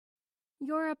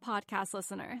You're a podcast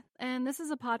listener, and this is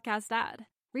a podcast ad.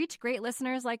 Reach great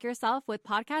listeners like yourself with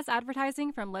podcast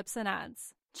advertising from Libsyn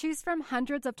Ads. Choose from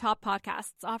hundreds of top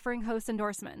podcasts offering host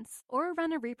endorsements, or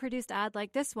run a reproduced ad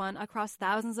like this one across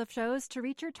thousands of shows to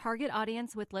reach your target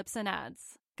audience with Libsyn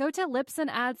Ads. Go to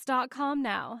libsynads.com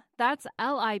now. That's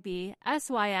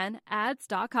LIBSYN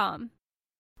ads.com.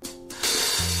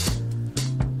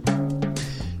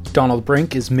 Donald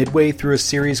Brink is midway through a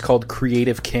series called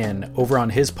Creative Kin over on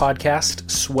his podcast,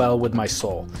 Swell with My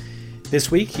Soul. This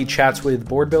week, he chats with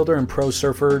board builder and pro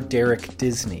surfer Derek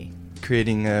Disney.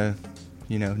 Creating a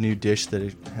new dish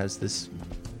that has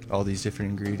all these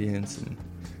different ingredients, and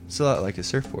it's a lot like a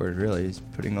surfboard, really, is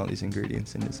putting all these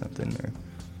ingredients into something or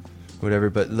whatever.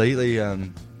 But lately,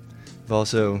 I've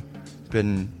also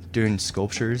been doing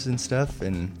sculptures and stuff,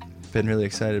 and been really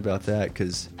excited about that,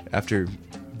 because after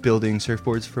building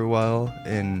surfboards for a while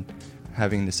and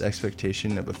having this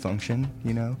expectation of a function,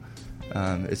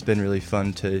 it's been really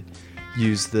fun to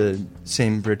use the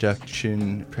same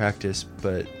production practice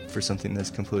but for something that's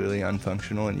completely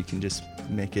unfunctional, and you can just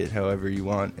make it however you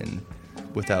want and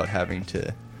without having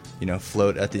to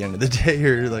float at the end of the day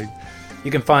or like. You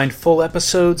can find full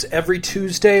episodes every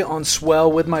Tuesday on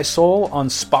Swell with My Soul on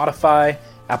Spotify,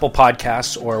 Apple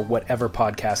Podcasts, or whatever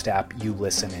podcast app you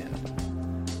listen in.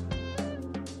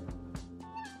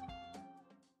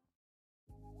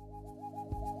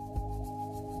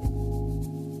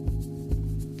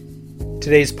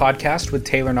 Today's podcast with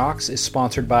Taylor Knox is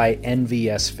sponsored by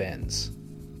NVS Fins.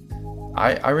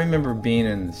 I remember being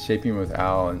in Shaping with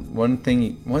Al, and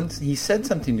once he said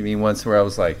something to me once where I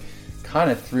was like,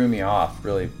 kind of threw me off,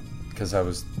 really, because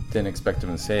didn't expect him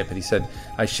to say it, but he said,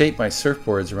 I shape my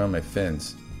surfboards around my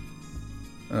fins.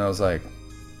 And I was like,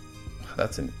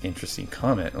 that's an interesting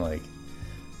comment. Like,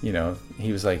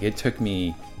 he was like, it took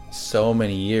me so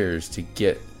many years to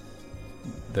get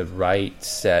the right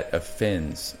set of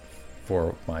fins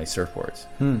for my surfboards.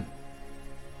 And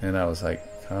I was like,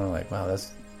 kind of like, wow, that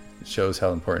shows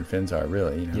how important fins are,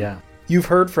 really. Yeah. You've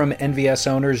heard from NVS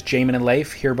owners Jamin and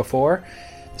Leif here before.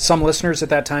 Some listeners at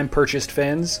that time purchased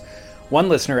fins. One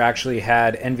listener actually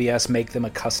had NVS make them a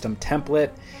custom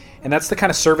template, and that's the kind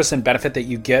of service and benefit that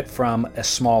you get from a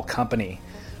small company.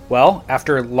 Well,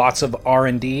 after lots of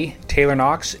R&D, Taylor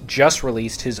Knox just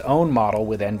released his own model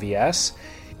with NVS.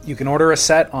 You can order a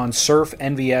set on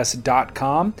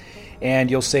surfnvs.com,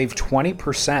 and you'll save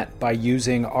 20% by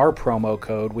using our promo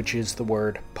code, which is the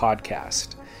word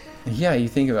podcast. Yeah, you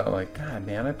think about like, God,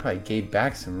 man, I probably gave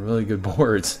back some really good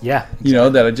boards. Yeah. Exactly.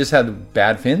 That I just had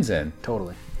bad fins in.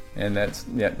 Totally. And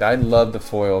I love the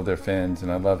foil of their fins,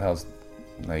 and I love how,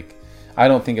 like, I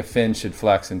don't think a fin should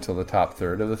flex until the top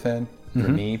third of the fin. For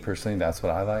me, personally, that's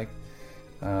what I like.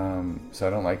 So I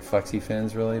don't like flexy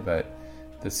fins, really, but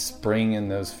the spring in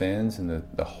those fins and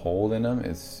the hold in them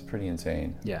is pretty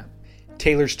insane. Yeah.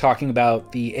 Taylor's talking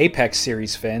about the Apex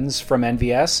Series fins from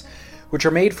NVS, which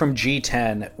are made from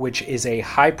G10, which is a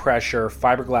high-pressure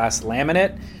fiberglass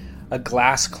laminate, a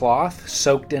glass cloth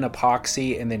soaked in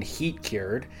epoxy and then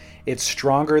heat-cured. It's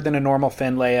stronger than a normal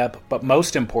fin layup, but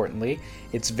most importantly,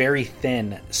 it's very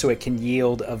thin, so it can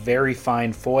yield a very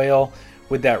fine foil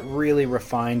with that really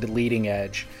refined leading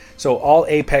edge. So all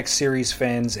Apex Series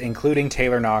fins, including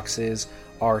Taylor Knox's,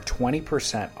 are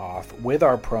 20% off with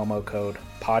our promo code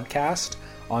podcast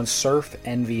on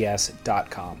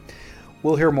surfnvs.com.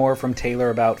 We'll hear more from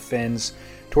Taylor about fins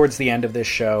towards the end of this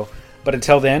show, but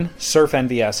until then,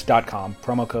 surfnvs.com,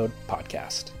 promo code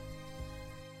podcast.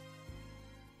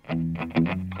 Kind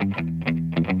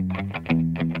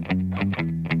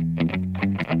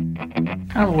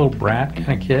of a little brat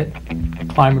kind of kid,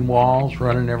 climbing walls,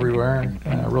 running everywhere,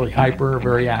 really hyper,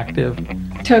 very active.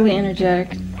 Totally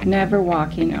energetic, never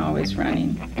walking, always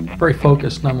running. Very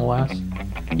focused nonetheless.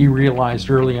 He realized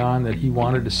early on that he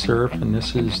wanted to surf, and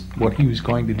this is what he was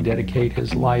going to dedicate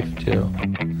his life to.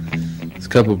 There's a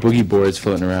couple of boogie boards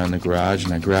floating around in the garage,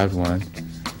 and I grabbed one,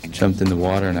 jumped in the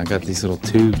water, and I got these little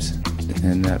tubes,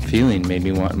 and that feeling made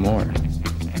me want more.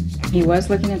 He was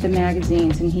looking at the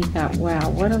magazines, and he thought, wow,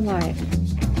 what a life.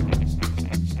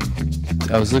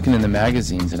 I was looking in the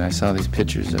magazines, and I saw these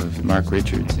pictures of Mark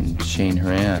Richards and Shane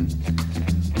Horan,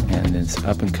 and this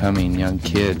up-and-coming young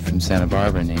kid from Santa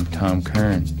Barbara named Tom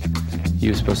Kern. He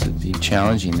was supposed to be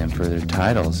challenging them for their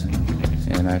titles,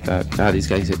 and I thought, God, these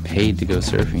guys get paid to go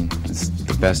surfing. It's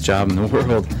the best job in the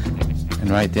world. And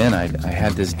right then, I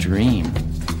had this dream,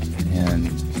 and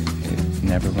it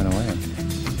never went away.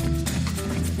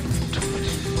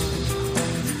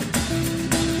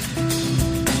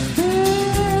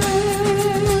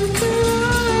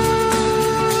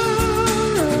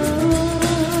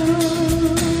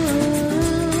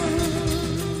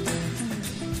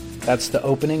 That's the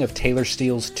opening of Taylor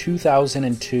Steele's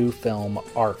 2002 film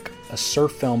Arc, a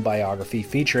surf film biography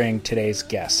featuring today's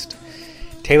guest.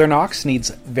 Taylor Knox needs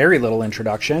very little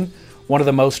introduction. One of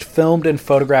the most filmed and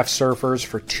photographed surfers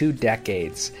for 2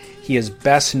 decades. He is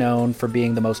best known for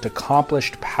being the most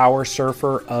accomplished power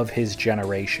surfer of his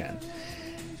generation.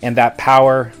 And that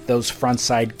power, those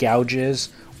frontside gouges,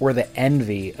 were the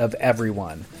envy of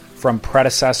everyone, from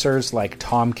predecessors like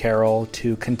Tom Carroll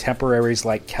to contemporaries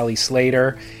like Kelly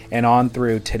Slater, and on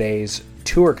through today's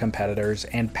tour competitors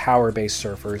and power-based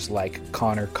surfers like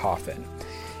Connor Coffin.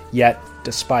 Yet,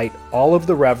 despite all of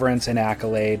the reverence and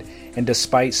accolade, and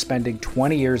despite spending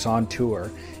 20 years on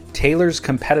tour, Taylor's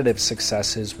competitive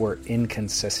successes were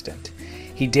inconsistent.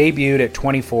 He debuted at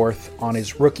 24th on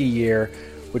his rookie year,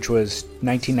 which was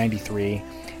 1993,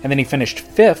 and then he finished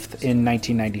 5th in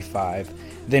 1995,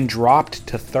 then dropped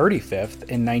to 35th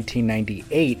in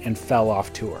 1998 and fell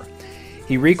off tour.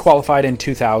 He requalified in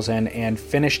 2000 and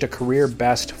finished a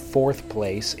career-best 4th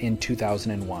place in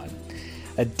 2001.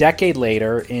 A decade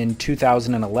later, in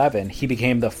 2011, he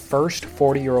became the first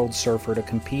 40-year-old surfer to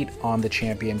compete on the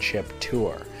championship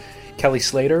tour. Kelly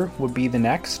Slater would be the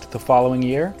next the following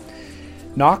year.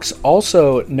 Knox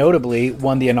also notably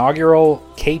won the inaugural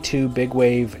K2 Big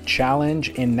Wave Challenge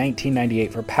in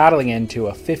 1998 for paddling into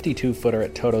a 52-footer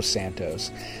at Todos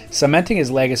Santos, cementing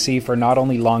his legacy for not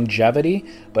only longevity,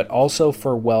 but also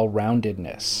for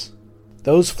well-roundedness.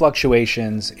 Those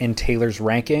fluctuations in Taylor's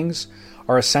rankings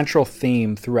are a central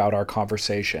theme throughout our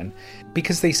conversation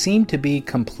because they seem to be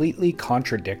completely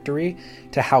contradictory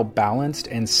to how balanced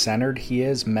and centered he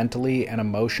is mentally and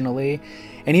emotionally,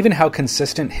 and even how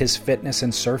consistent his fitness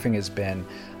and surfing has been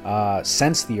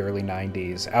since the early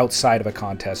 90s outside of a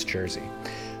contest jersey.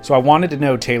 So I wanted to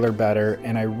know Taylor better,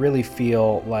 and I really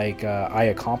feel like I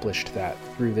accomplished that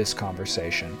through this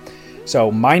conversation.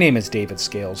 So my name is David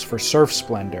Scales for Surf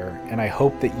Splendor, and I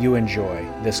hope that you enjoy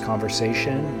this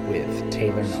conversation with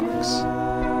Taylor Knox.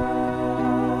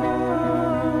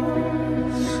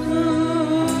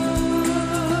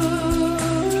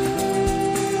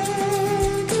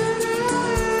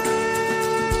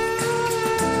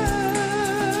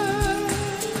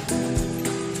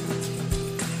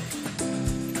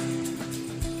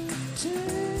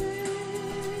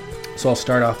 So I'll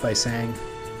start off by saying,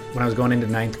 when I was going into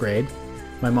 9th grade,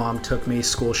 my mom took me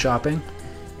school shopping,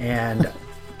 and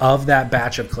of that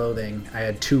batch of clothing, I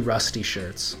had 2 Rusty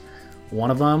shirts.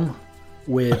 One of them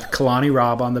with Kalani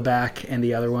Robb on the back, and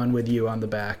the other one with you on the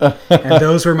back. And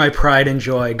those were my pride and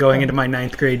joy going into my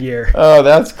 9th grade year. Oh,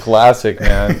 that's classic,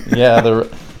 man. Yeah,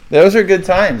 those are good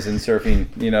times in surfing.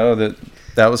 You know,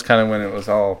 that was kind of when it was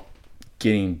all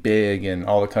getting big and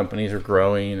all the companies are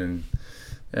growing, and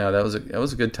yeah, that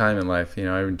was a good time in life. You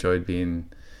know, I enjoyed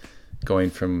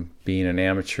going from being an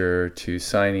amateur to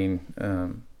signing,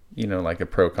 like a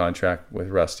pro contract with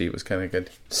Rusty. It was kind of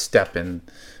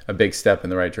a big step in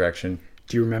the right direction.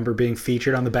 Do you remember being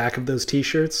featured on the back of those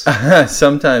T-shirts?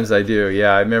 Sometimes I do.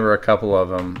 Yeah, I remember a couple of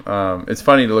them. It's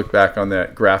funny to look back on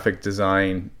that graphic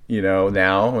design,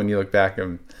 now when you look back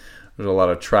and there's a lot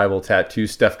of tribal tattoo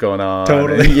stuff going on.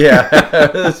 Totally. And, yeah,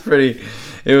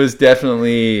 it was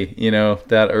definitely,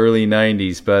 that early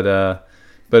 90s,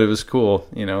 but it was cool.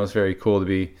 It was very cool to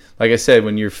be, like I said,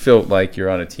 when you're felt like you're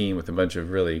on a team with a bunch of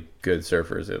really good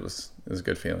surfers, it was a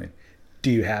good feeling.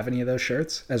 Do you have any of those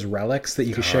shirts as relics that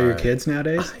you can show your kids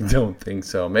nowadays? I don't think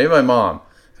so. Maybe my mom,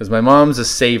 because my mom's a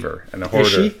saver and a hoarder.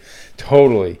 Is she?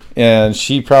 Totally. And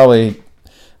she probably,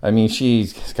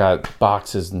 she's got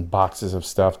boxes and boxes of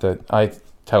stuff that I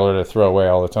tell her to throw away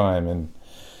all the time. And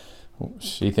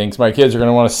she thinks my kids are going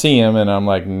to want to see them, and I'm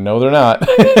like, no, they're not.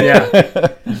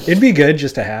 Yeah. It'd be good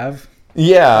just to have.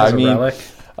 Yeah, as a relic.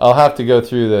 I'll have to go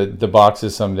through the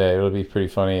boxes someday. It'll be pretty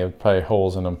funny. It'll probably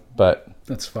holes in them, but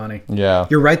that's funny. Yeah.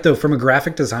 You're right, though. From a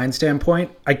graphic design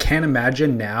standpoint, I can't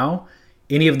imagine now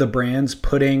any of the brands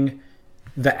putting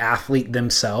the athlete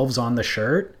themselves on the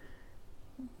shirt.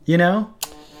 Yeah,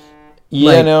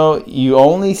 you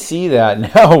only see that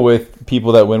now with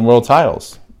people that win world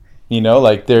titles.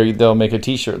 They'll make a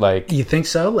T-shirt like... You think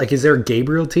so? Like, is there a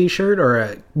Gabriel T-shirt or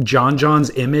a John's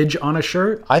image on a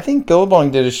shirt? I think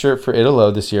Billabong did a shirt for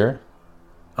Italo this year.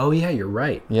 Oh, yeah, you're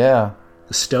right. Yeah.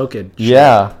 The Stoked shirt.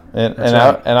 Yeah, and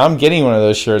I'm getting one of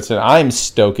those shirts, and I'm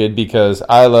stoked because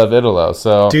I love Italo.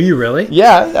 So do you really?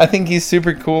 Yeah, I think he's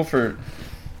super cool for...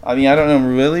 I don't know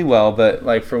him really well, but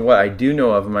like from what I do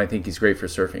know of him, I think he's great for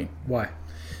surfing. Why?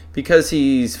 Because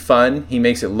he's fun. He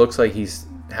makes it look like he's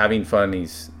having fun.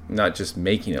 He's not just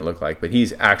making it look like, but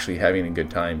he's actually having a good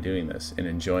time doing this and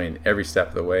enjoying every step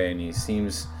of the way. And he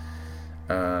seems,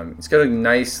 he's got a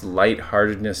nice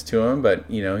lightheartedness to him, but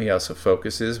he also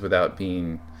focuses without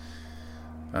being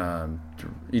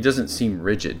he doesn't seem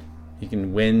rigid. He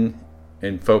can win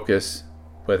and focus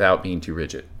without being too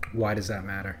rigid. Why does that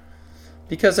matter?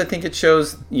 Because I think it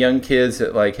shows young kids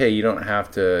that, like, hey, you don't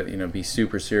have to, be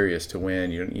super serious to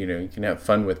win. You can have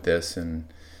fun with this. And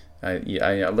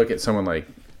I look at someone like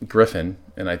Griffin,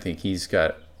 and I think he's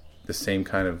got the same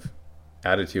kind of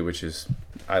attitude, which is,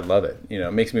 I love it.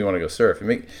 It makes me want to go surf.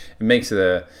 It makes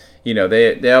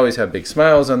they always have big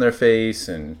smiles on their face,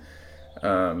 and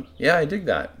I dig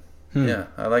that. Yeah,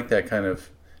 I like that kind of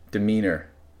demeanor.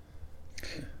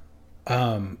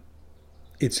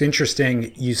 It's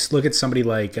interesting. You look at somebody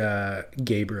like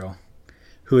Gabriel,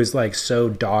 who is like so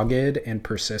dogged and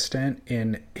persistent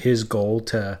in his goal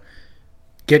to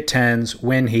get tens,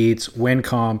 win heats, win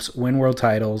comps, win world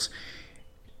titles.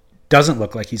 Doesn't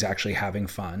look like he's actually having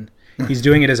fun. He's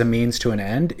doing it as a means to an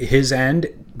end. His end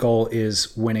goal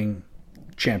is winning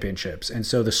championships. And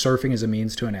so the surfing is a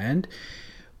means to an end.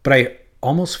 But I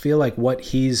almost feel like what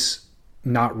he's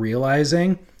not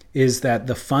realizing is that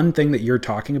the fun thing that you're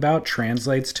talking about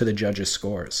translates to the judges'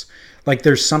 scores. Like,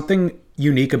 there's something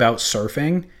unique about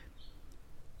surfing.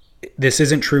 This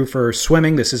isn't true for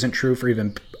swimming. This isn't true for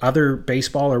even other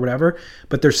baseball or whatever.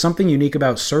 But there's something unique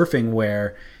about surfing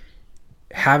where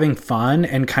having fun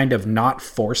and kind of not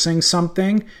forcing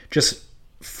something, just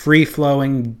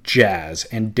free-flowing jazz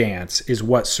and dance is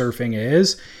what surfing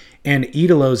is. And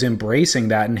Idolo's embracing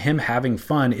that, and him having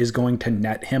fun is going to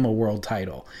net him a world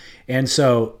title. And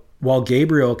so while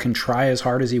Gabriel can try as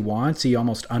hard as he wants, he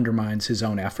almost undermines his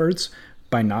own efforts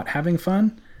by not having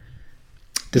fun.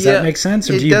 Does that make sense?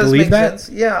 Or do you believe that?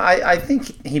 Sense. Yeah, I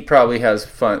think he probably has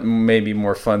fun, maybe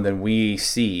more fun than we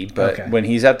see. But when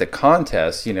he's at the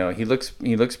contest, he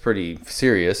looks pretty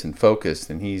serious and focused,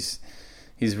 and he's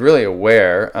really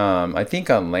aware. I think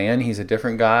on land he's a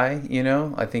different guy.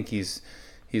 I think he's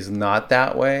not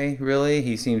that way really.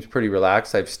 He seems pretty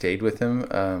relaxed. I've stayed with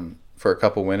him for a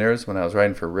couple winters when I was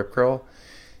riding for Rip Curl,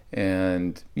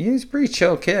 and he's a pretty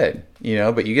chill kid.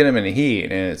 But you get him in the heat,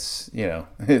 and it's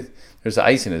there's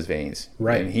ice in his veins,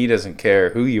 right? And he doesn't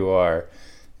care who you are,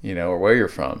 or where you're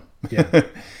from. Yeah.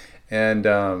 And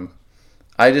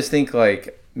I just think,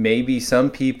 like, maybe some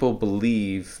people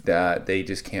believe that they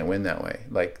just can't win that way,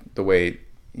 like the way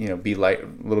be light, a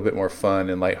little bit more fun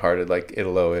and lighthearted, like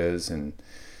Idolo is. And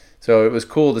so it was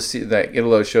cool to see that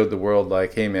Idolo showed the world,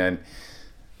 like, hey man,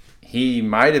 he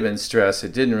might have been stressed.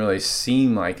 It didn't really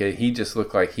seem like it. He just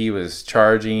looked like he was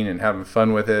charging and having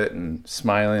fun with it and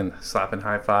smiling, slapping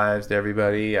high fives to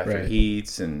everybody after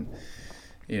heats. And,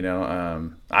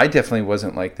 I definitely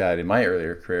wasn't like that in my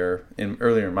earlier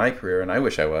in my career, and I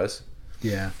wish I was.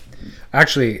 Yeah.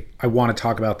 Actually, I want to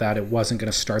talk about that. It wasn't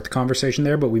going to start the conversation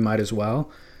there, but we might as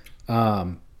well.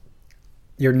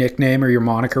 Your nickname or your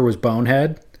moniker was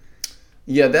Bonehead.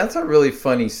 Yeah, that's a really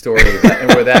funny story and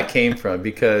where that came from,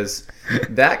 because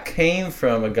that came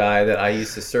from a guy that I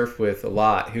used to surf with a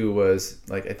lot who was,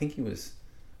 like, I think he was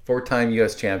 4-time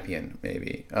U.S. champion,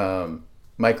 maybe,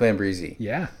 Mike Lambrisi.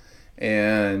 Yeah.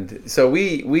 And so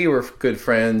we were good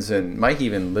friends, and Mike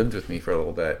even lived with me for a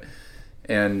little bit.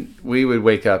 And we would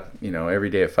wake up,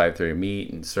 every day at 5:30,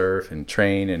 meet and surf and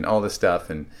train and all this stuff.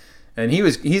 And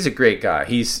he's a great guy.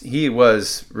 He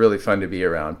was really fun to be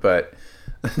around, but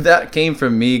that came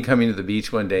from me coming to the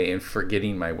beach one day and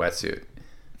forgetting my wetsuit.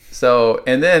 So,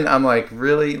 and then I'm like,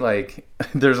 really, like,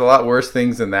 there's a lot worse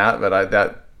things than that, but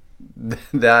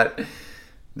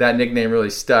that nickname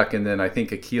really stuck. And then I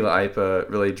think Aquila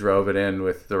Ipa really drove it in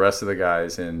with the rest of the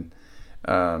guys, and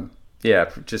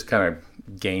just kind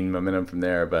of gained momentum from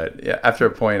there. But yeah, after a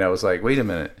point, I was like, wait a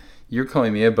minute. You're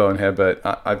calling me a bonehead, but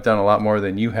I've done a lot more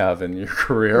than you have in your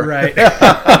career. Right.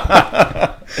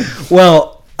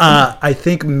 Well, I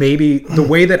think maybe the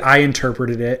way that I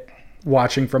interpreted it,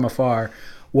 watching from afar,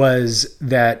 was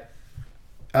that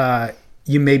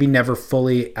you maybe never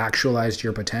fully actualized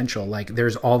your potential. Like,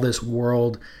 there's all this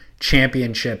world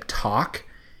championship talk,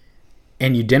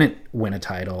 and you didn't win a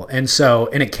title. And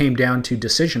it came down to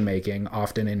decision making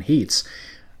often in heats.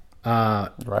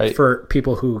 Right. For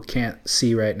people who can't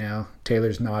see right now,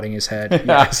 Taylor's nodding his head.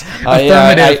 Yes.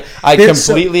 I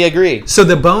completely agree. So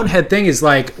the bonehead thing is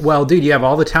like, well, dude, you have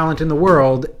all the talent in the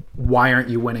world. Why aren't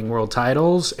you winning world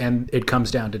titles? And it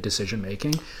comes down to decision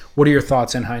making. What are your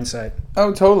thoughts in hindsight?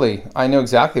 Oh, totally. I know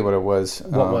exactly what it was.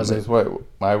 What was it?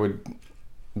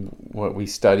 What we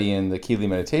study in the Keeley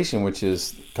meditation, which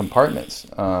is compartments.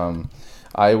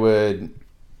 I would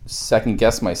second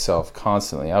guess myself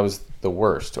constantly. I was the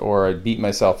worst, or I'd beat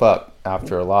myself up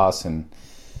after a loss. And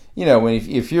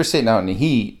if you're sitting out in the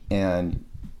heat and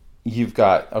you've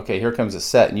got, okay, here comes a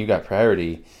set and you got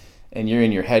priority, and you're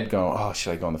in your head going, oh,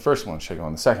 should I go on the first one? Should I go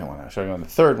on the second one? Should I go on the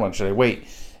third one? Should I wait?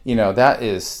 That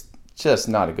is just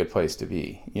not a good place to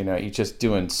be. You're just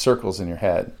doing circles in your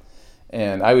head.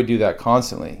 And I would do that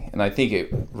constantly. And I think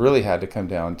it really had to come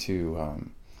down to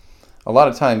a lot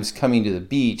of times coming to the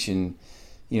beach and,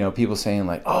 people saying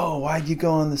like, oh, why'd you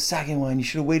go on the second one? You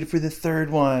should have waited for the third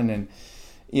one. And,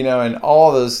 and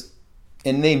all those,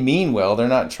 and they mean well. They're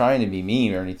not trying to be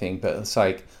mean or anything, but it's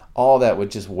like all that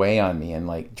would just weigh on me and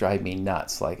like drive me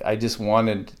nuts. Like I just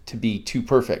wanted to be too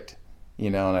perfect,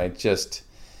 and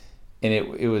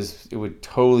it would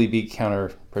totally be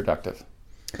counterproductive.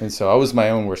 And so I was my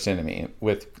own worst enemy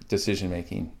with decision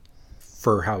making.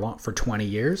 For how long? For 20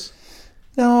 years?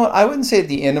 No, I wouldn't say at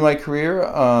the end of my career.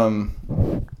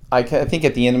 I think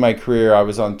at the end of my career, I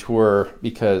was on tour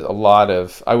because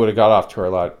I would have got off tour a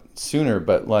lot sooner,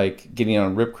 but like getting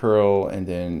on Rip Curl and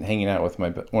then hanging out with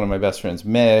one of my best friends,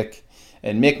 Mick,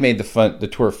 and Mick made the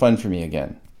tour fun for me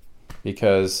again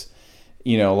because,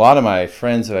 a lot of my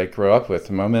friends that I grew up with,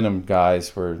 the Momentum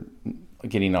guys, were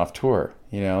getting off tour.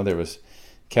 There was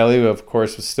Kelly, who of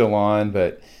course was still on,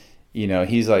 but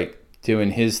he's like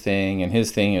doing his thing, and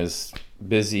his thing is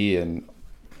busy and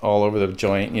all over the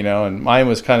joint, and mine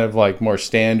was kind of like more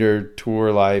standard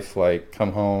tour life, like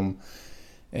come home,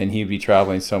 and he'd be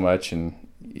traveling so much, and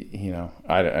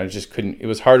I just couldn't. It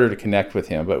was harder to connect with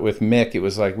him. But with Mick, it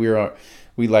was like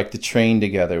we liked to train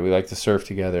together, we liked to surf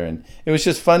together, and it was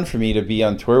just fun for me to be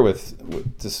on tour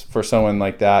for someone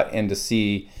like that, and to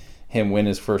see him win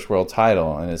his first world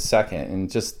title and his second,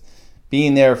 and just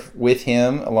being there with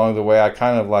him along the way. I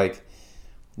kind of like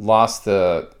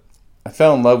I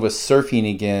fell in love with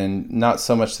surfing again, not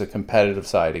so much the competitive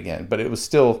side again, but it was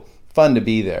still fun to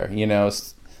be there,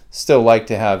 still like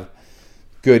to have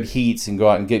good heats and go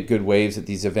out and get good waves at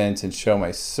these events and show my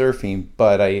surfing,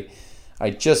 but I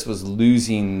just was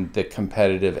losing the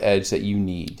competitive edge that you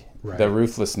need, right. The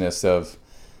ruthlessness of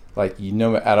like,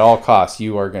 at all costs,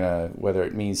 you are going to, whether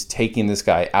it means taking this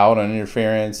guy out on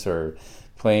interference or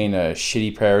playing a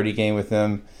shitty priority game with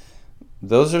them,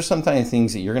 those are sometimes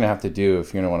things that you're going to have to do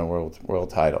if you're going to win a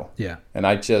world title. Yeah. And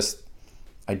I just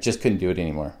couldn't do it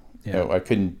anymore. Yeah.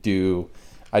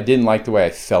 I didn't like the way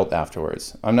I felt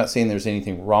afterwards. I'm not saying there's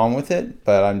anything wrong with it,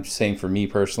 but I'm just saying for me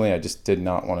personally, I just did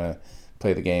not want to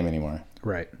play the game anymore.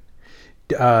 Right.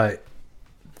 That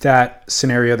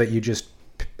scenario that you just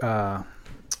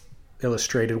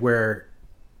illustrated, where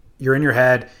you're in your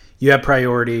head, you have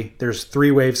priority, there's 3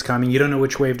 waves coming, you don't know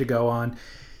which wave to go on.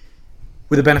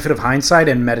 With the benefit of hindsight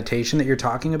and meditation that you're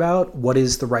talking about, what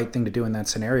is the right thing to do in that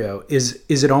scenario? Is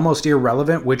it almost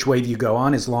irrelevant which wave you go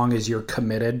on as long as you're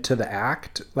committed to the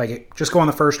act? Like, just go on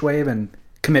the first wave and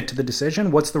commit to the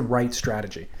decision? What's the right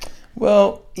strategy?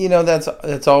 Well,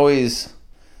 that's always,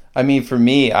 I mean, for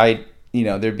me,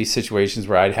 there'd be situations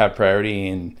where I'd have priority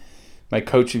and my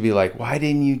coach would be like, why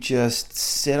didn't you just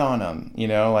sit on them?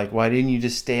 Like, why didn't you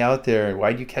just stay out there?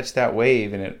 Why'd you catch that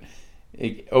wave? And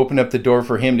it opened up the door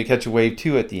for him to catch a wave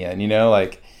too at the end,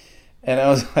 and I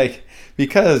was like,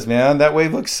 because man, that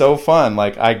wave looks so fun.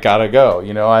 Like, I gotta go,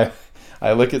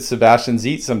 I look at Sebastian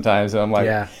Zietz sometimes and I'm like,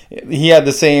 yeah. He had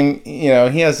the same, he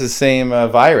has the same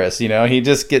virus, he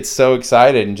just gets so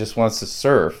excited and just wants to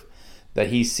surf that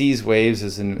he sees waves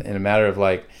as in a matter of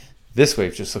like, this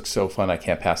wave just looks so fun, I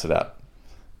can't pass it up.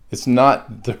 It's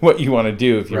not what you want to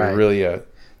do if you're really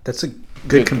That's a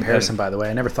good comparison, by the way.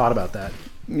 I never thought about that.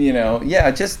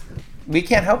 Just we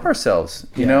can't help ourselves.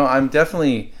 I'm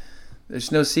definitely,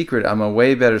 there's no secret, I'm a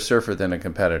way better surfer than a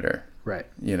competitor. Right.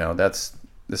 That's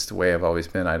the way I've always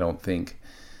been. I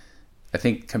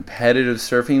think competitive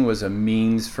surfing was a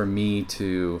means for me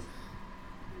to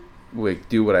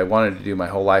do what I wanted to do my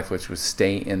whole life, which was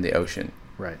stay in the ocean.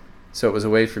 Right. So it was a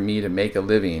way for me to make a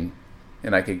living,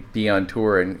 and I could be on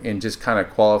tour and just kind of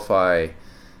qualify.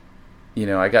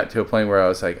 I got to a point where I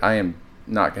was like, I am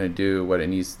not going to do what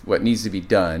needs to be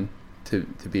done to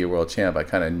be a world champ. I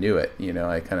kind of knew it.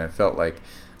 I kind of felt like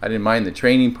I didn't mind the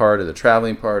training part or the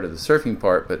traveling part or the surfing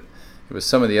part, but it was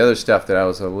some of the other stuff that I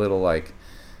was a little like,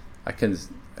 I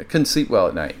couldn't sleep well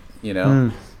at night.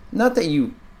 Not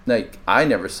that I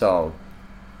never saw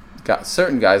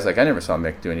certain guys, like I never saw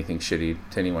Mick do anything shitty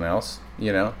to anyone else.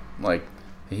 Like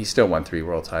he still won 3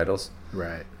 world titles.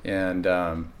 Right. And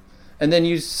then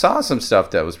you saw some stuff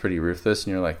that was pretty ruthless,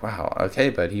 and you're like, wow, okay,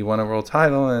 but he won a world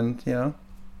title, and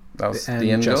that was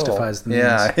the end justifies goal. The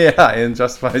means. Yeah, and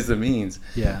justifies the means.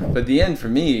 Yeah. But the end for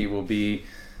me will be,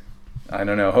 I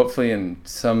don't know, hopefully in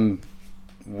some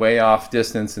way off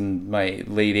distance in my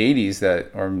late 80s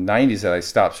or 90s that I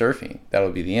stopped surfing.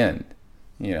 That'll be the end.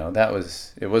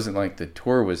 It wasn't like the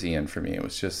tour was the end for me. It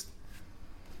was just,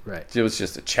 Right. It was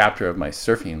just a chapter of my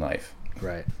surfing life.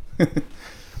 Right.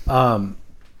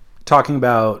 Talking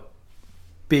about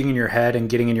being in your head and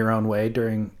getting in your own way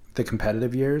during the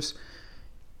competitive years,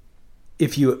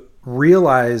 if you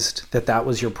realized that that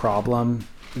was your problem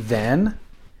then,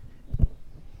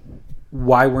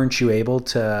 why weren't you able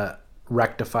to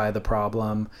rectify the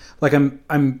problem? Like,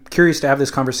 I'm curious to have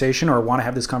this conversation, or want to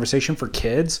have this conversation for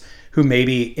kids who may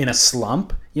be in a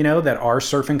slump, that are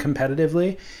surfing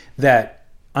competitively, that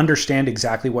understand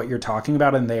exactly what you're talking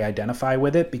about and they identify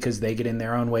with it because they get in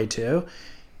their own way too.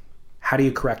 How do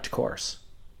you correct course?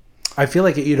 I feel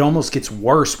like it almost gets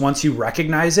worse once you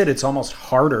recognize it. It's almost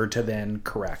harder to then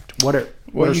correct. What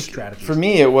are strategies? For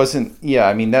me, it wasn't. Yeah,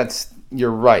 I mean,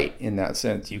 you're right in that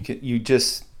sense.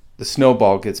 The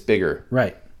snowball gets bigger.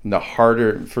 Right. And the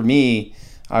harder, for me,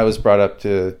 I was brought up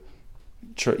to,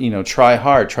 try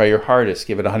hard, try your hardest,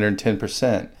 give it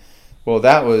 110%. Well,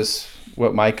 that was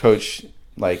what my coach,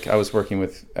 I was working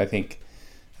with, I think,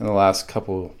 in the last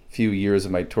few years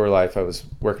of my tour life, I was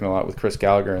working a lot with Chris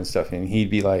Gallagher and stuff, and he'd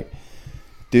be like,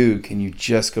 dude, can you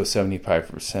just go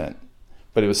 75%?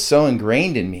 But it was so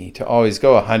ingrained in me to always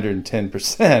go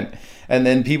 110%. And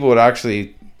then people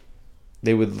would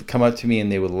they would come up to me and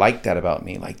they would like that about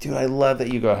me. Like, dude, I love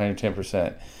that you go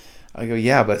 110%. I go,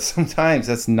 yeah, but sometimes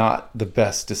that's not the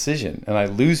best decision, and I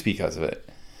lose because of it.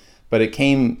 But it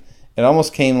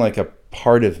almost came like a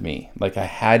part of me. Like, I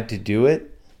had to do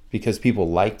it because people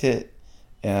liked it,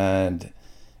 and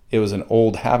it was an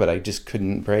old habit I just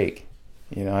couldn't break.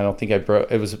 I don't think I broke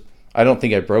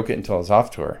it until I was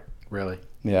off tour. Really?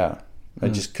 Yeah. I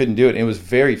just couldn't do it. It was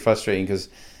very frustrating because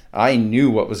I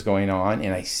knew what was going on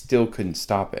and I still couldn't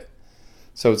stop it.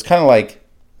 So it's kind of like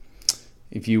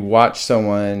if you watch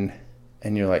someone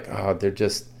and you're like, oh, they're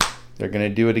going to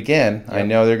do it again. Yep. I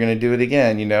know they're going to do it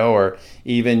again, or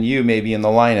even you maybe in the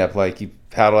lineup, like you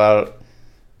paddle out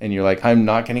and you're like, I'm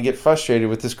not going to get frustrated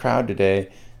with this crowd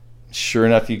today. Sure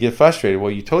enough, you get frustrated.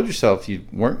 Well, you told yourself you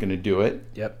weren't going to do it.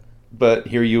 Yep. But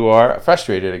here you are,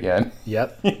 frustrated again.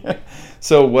 Yep.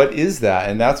 So what is that?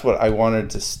 And that's what I wanted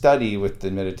to study with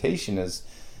the meditation, is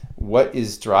what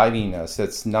is driving us.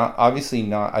 That's obviously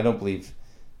not, I don't believe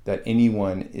that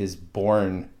anyone is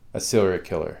born a serial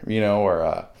killer,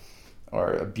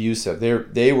 or abusive.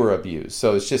 They were abused.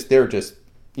 So it's just, they're just,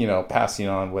 passing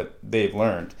on what they've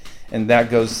learned. And that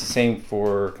goes the same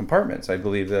for compartments. I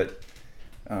believe that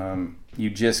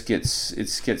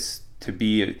it gets to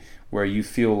be where you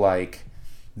feel like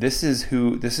this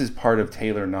is part of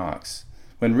Taylor Knox,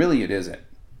 when really it isn't.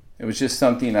 It was just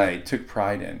something I took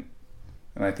pride in.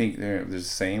 And I think there's a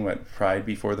saying, pride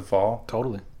before the fall?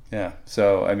 Totally. Yeah.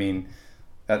 So, I mean,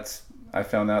 I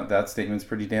found out that statement's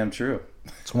pretty damn true.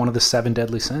 It's one of the 7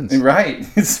 deadly sins. Right.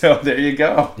 So there you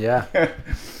go. Yeah.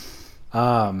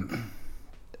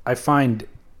 I find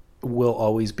we'll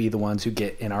always be the ones who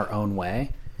get in our own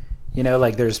way.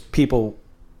 There's people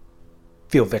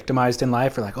feel victimized in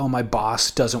life, or like, oh, my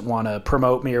boss doesn't want to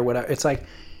promote me or whatever. It's like,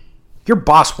 your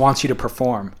boss wants you to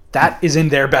perform. That is in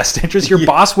their best interest. Your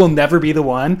boss will never be the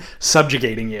one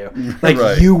subjugating you. Like,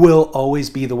 right. You will always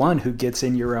be the one who gets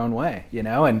in your own way,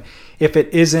 and if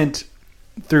it isn't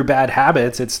through bad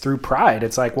habits, it's through pride.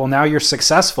 It's like, well, now you're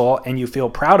successful and you feel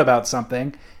proud about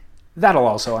something, that'll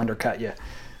also undercut you.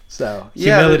 So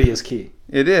humility is key.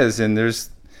 It is. And there's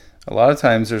a lot of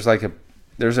times there's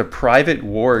a private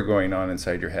war going on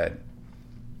inside your head,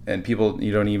 and people,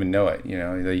 you don't even know it.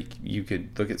 You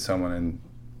could look at someone and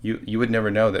you would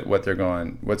never know that what's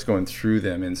going through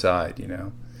them inside,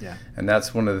 Yeah. And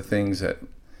that's one of the things that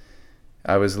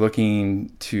I was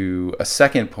looking to a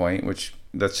second point, which,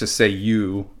 let's just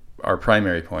say our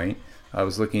primary point. I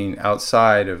was looking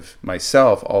outside of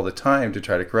myself all the time to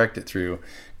try to correct it through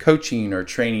coaching or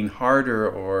training harder,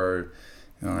 or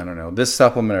I don't know, this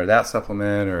supplement or that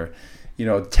supplement, or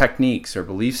techniques or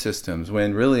belief systems,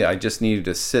 when really I just needed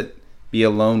to be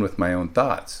alone with my own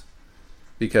thoughts.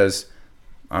 Because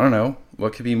I don't know,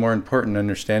 what could be more important than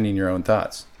understanding your own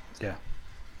thoughts? Yeah.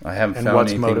 I haven't found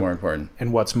anything more important.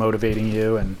 And what's motivating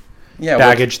you, and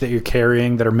baggage that you're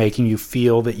carrying that are making you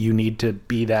feel that you need to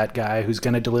be that guy who's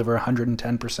going to deliver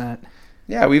 110%.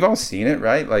 Yeah, we've all seen it,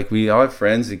 right? Like, we all have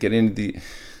friends that get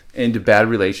into bad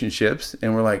relationships,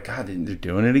 and we're like, God, they're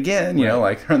doing it again. Right.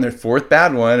 Like, they're on their 4th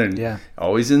bad one, and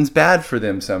always ends bad for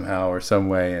them somehow or some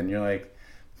way. And you're like,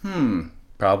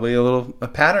 probably a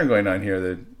pattern going on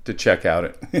here to check out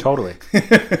it. Totally.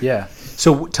 Yeah.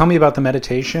 So tell me about the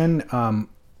meditation.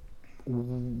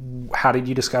 How did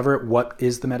you discover it? What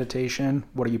is the meditation?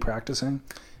 What are you practicing?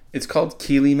 It's called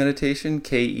Kelee meditation,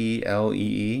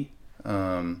 Kelee.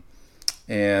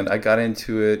 And I got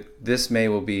into it, this May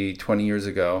will be 20 years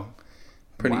ago.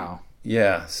 Wow.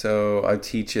 Yeah, so I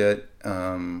teach it.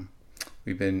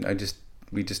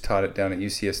 We just taught it down at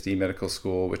UCSD Medical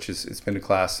School, it's been a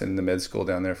class in the med school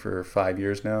down there for 5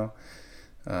 years now.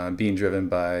 Being driven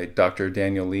by Dr.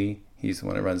 Daniel Lee. He's the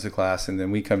one that runs the class, and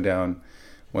then we come down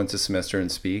once a semester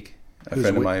and speak.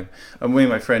 My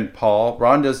friend Paul.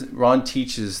 Ron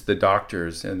teaches the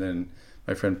doctors, and then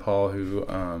my friend Paul, who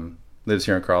lives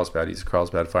here in Carlsbad, he's a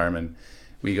Carlsbad fireman.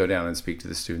 We go down and speak to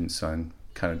the students on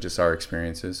kind of just our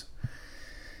experiences.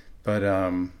 But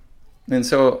and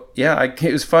so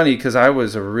it was funny because I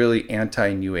was a really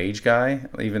anti-New Age guy,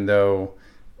 even though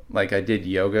like I did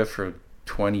yoga for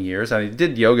 20 years. I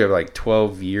did yoga like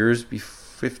 12 years,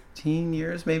 15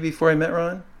 years maybe before I met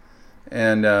Ron.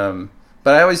 And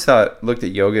but I always looked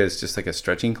at yoga as just like a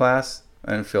stretching class.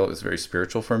 I didn't feel it was very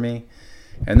spiritual for me.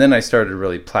 And then I started to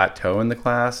really plateau in the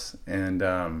class, and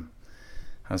I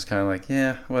was kind of like,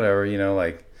 yeah, whatever,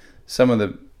 like some of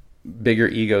the bigger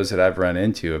egos that I've run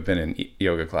into have been in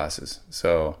yoga classes.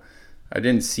 So I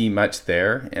didn't see much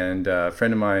there. And a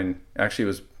friend of mine, actually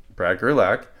was Brad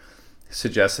Gerlach,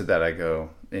 suggested that I go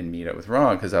and meet up with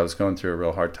Ron because I was going through a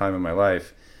real hard time in my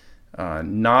life.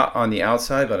 Not on the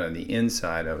outside, but on the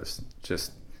inside. I was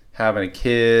just having a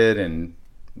kid and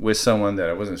with someone that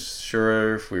I wasn't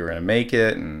sure if we were going to make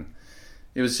it. And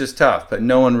it was just tough. But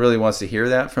no one really wants to hear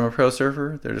that from a pro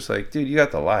surfer. They're just like, dude, you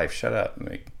got the life. Shut up.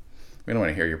 Like, we don't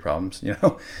want to hear your problems,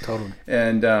 Totally.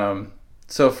 And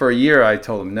so for a year, I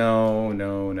told him, no,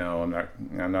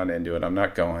 I'm not into it. I'm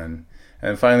not going.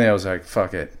 And finally, I was like,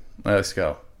 fuck it, let's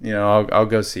go. I'll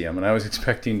go see him. And I was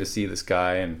expecting to see this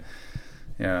guy, and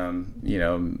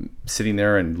sitting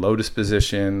there in lotus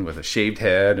position with a shaved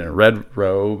head and a red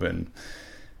robe,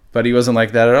 but he wasn't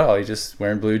like that at all. He just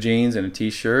wearing blue jeans and a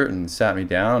t-shirt and sat me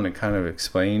down and kind of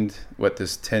explained what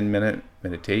this 10-minute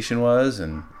meditation was,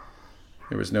 and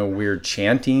there was no weird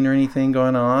chanting or anything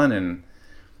going on. And,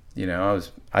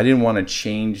 I didn't want to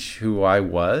change who I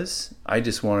was. I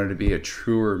just wanted to be a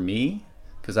truer me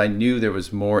because I knew there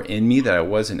was more in me that I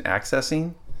wasn't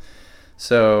accessing.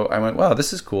 So I went, wow,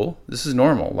 this is cool. This is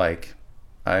normal. Like,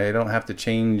 I don't have to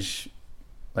change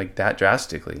like that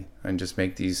drastically and just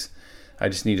make these. I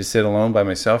just need to sit alone by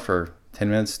myself for 10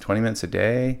 minutes, 20 minutes a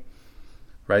day,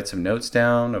 write some notes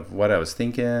down of what I was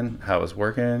thinking, how it was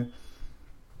working.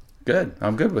 Good.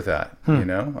 I'm good with that. I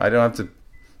don't have to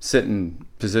sit in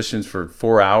positions for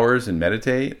 4 hours and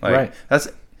meditate. Like, right. That's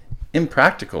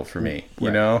impractical for me,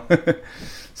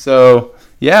 So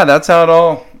yeah, that's how it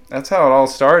all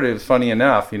started. It was funny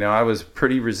enough, I was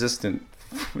pretty resistant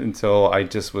until I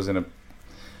just was in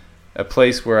a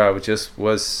place where I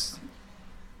was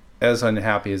as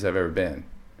unhappy as I've ever been.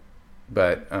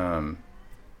 But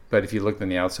if you looked on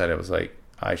the outside, I was like,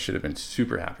 I should have been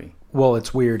super happy. Well,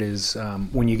 it's weird is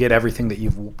when you get everything that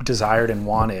you've desired and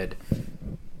wanted,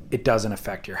 it doesn't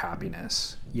affect your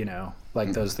happiness,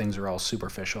 like those things are all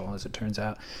superficial, as it turns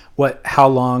out. How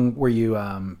long were you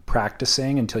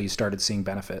practicing until you started seeing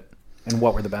benefit, and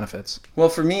what were the benefits? Well,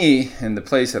 for me, in the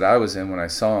place that I was in when I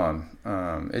saw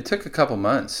him, it took a couple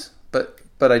months, but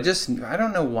I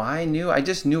don't know why I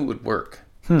just knew it would work.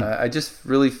 I just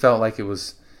really felt like it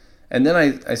was. And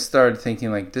then I started thinking,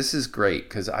 like, this is great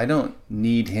because I don't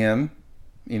need him.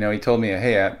 He told me,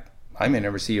 hey, I may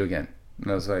never see you again. And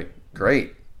I was like,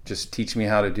 great. Just teach me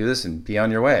how to do this and be on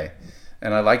your way.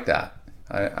 And I like that.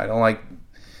 I don't like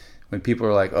when people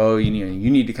are like, oh, you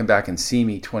need to come back and see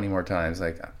me 20 more times.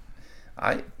 Like,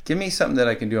 give me something that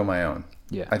I can do on my own.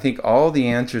 Yeah. I think all the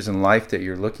answers in life that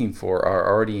you're looking for are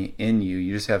already in you.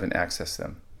 You just haven't accessed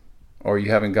them. Or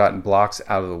you haven't gotten blocks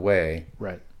out of the way.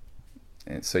 Right.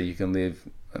 And so you can live,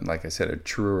 like I said, a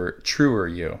truer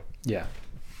you. Yeah.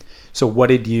 So what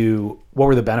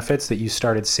were the benefits that you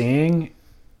started seeing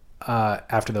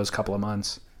after those couple of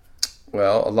months?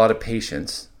 Well, a lot of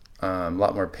patience. A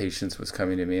lot more patience was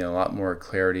coming to me, and a lot more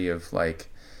clarity of like,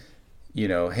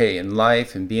 hey, in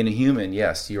life and being a human,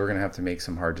 yes, you're going to have to make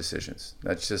some hard decisions.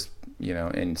 That's just,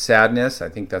 and sadness, I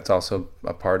think that's also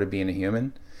a part of being a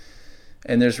human.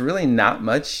 And there's really not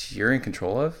much you're in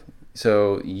control of.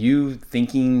 So you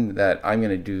thinking that I'm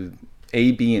going to do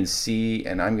A, B, and C,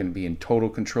 and I'm going to be in total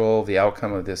control of the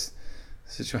outcome of this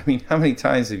situation. I mean, how many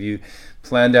times have you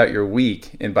planned out your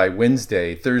week, and by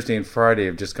Wednesday, Thursday, and Friday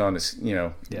have just gone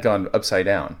to, gone upside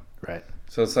down? Right.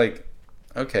 So it's like,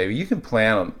 okay, you can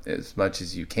plan as much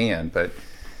as you can, but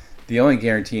the only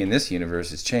guarantee in this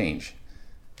universe is change.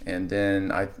 And then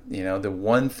the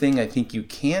one thing I think you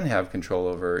can have control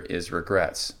over is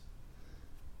regrets.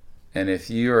 And if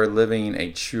you are living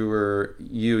a truer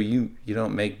you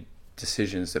don't make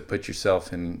decisions that put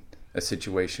yourself in a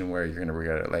situation where you're going to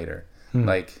regret it later.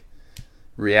 Like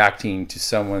reacting to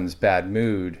someone's bad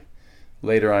mood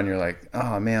later on you're like,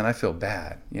 oh man, I feel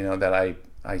bad, that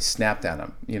I snapped at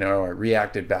him, or I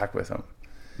reacted back with him.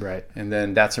 Right. And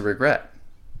then that's a regret.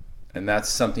 And that's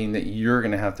something that you're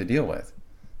going to have to deal with.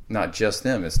 Not just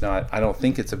them. I don't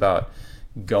think it's about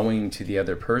going to the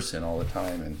other person all the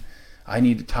time and I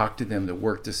need to talk to them to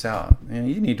work this out.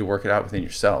 You need to work it out within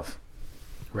yourself.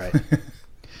 Right.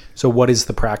 So what is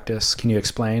the practice? Can you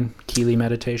explain Keeley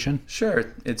meditation?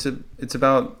 Sure. It's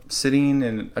about sitting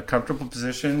in a comfortable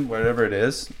position, whatever it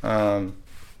is.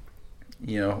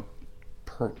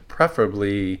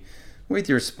 Preferably with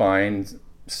your spine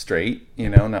straight,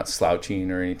 not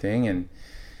slouching or anything. And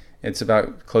it's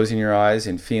about closing your eyes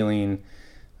and feeling.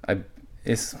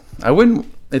 It's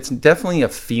definitely a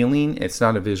feeling. It's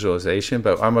not a visualization,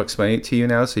 but I'm going to explain it to you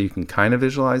now so you can kind of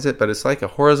visualize it. But it's like a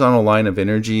horizontal line of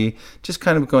energy, just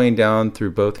kind of going down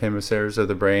through both hemispheres of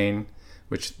the brain,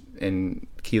 which in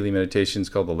Keeley meditation is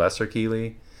called the lesser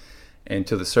Keeley, and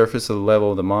to the surface of the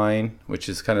level of the mind, which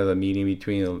is kind of the meeting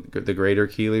between the greater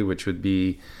Keeley, which would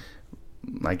be,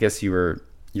 I guess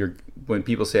when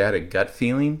people say I had a gut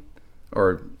feeling,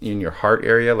 or in your heart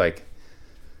area, like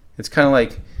it's kind of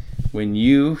like when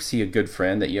you see a good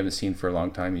friend that you haven't seen for a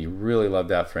long time and you really love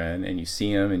that friend and you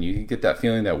see him and you get that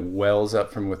feeling that wells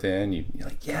up from within, you're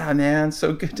like, yeah, man,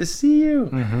 so good to see you.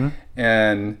 Mm-hmm.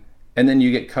 And then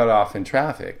you get cut off in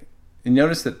traffic. And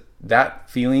notice that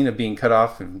feeling of being cut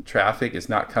off in traffic is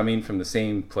not coming from the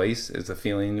same place as the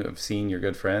feeling of seeing your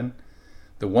good friend.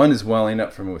 The one is welling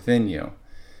up from within you.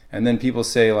 And then people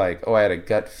say like, oh, I had a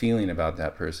gut feeling about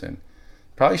that person.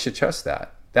 Probably should trust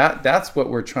that. That's what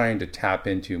we're trying to tap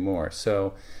into more.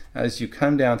 So as you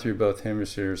come down through both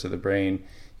hemispheres of the brain,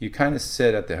 you kind of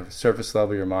sit at the surface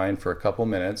level of your mind for a couple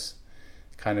minutes,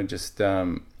 kind of just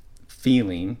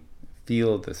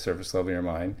feel the surface level of your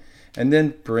mind, and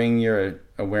then bring your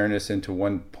awareness into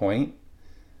one point.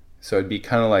 So it'd be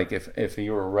kind of like if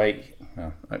you were right,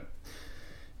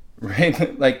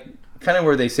 like kind of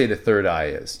where they say the third eye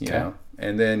is, you know,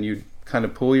 and then you kind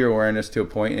of pull your awareness to a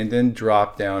point and then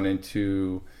drop down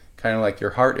into kind of like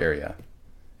your heart area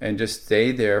and just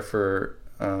stay there for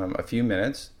a few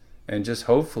minutes, and just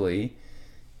hopefully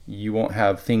you won't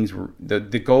have things. The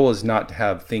goal is not to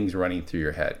have things running through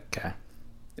your head. Okay.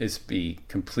 It's be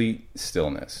complete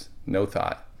stillness, no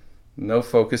thought, no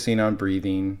focusing on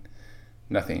breathing,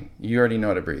 nothing. You already know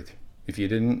how to breathe. If you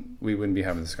didn't, we wouldn't be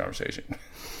having this conversation.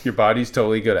 Your body's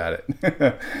totally good at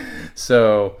it.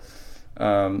 So,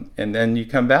 and then you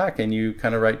come back and you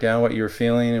kind of write down what you were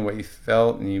feeling and what you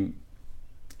felt, and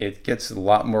it gets a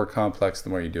lot more complex the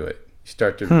more you do it. You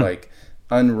start to like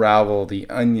unravel the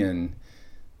onion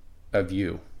of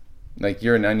you. Like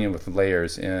you're an onion with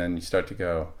layers, and you start to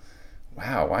go,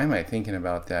 wow, why am I thinking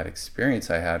about that experience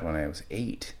I had when I was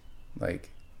 8? Like,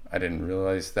 I didn't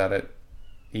realize that it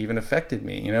even affected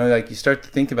me. Like you start to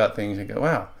think about things and go,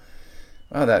 wow,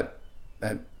 that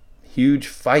huge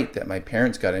fight that my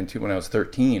parents got into when I was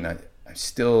 13, I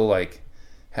still like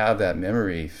have that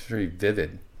memory very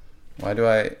vivid. Why do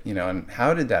I, and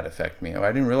how did that affect me?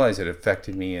 I didn't realize it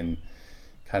affected me and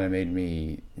kind of made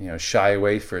me, shy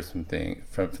away from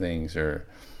things. Or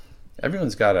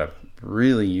everyone's got a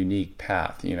really unique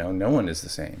path. No one is the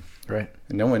same. Right.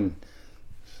 And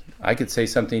I could say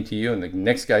something to you and the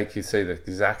next guy could say the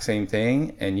exact same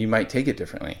thing and you might take it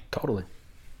differently. Totally.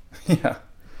 Yeah.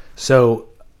 So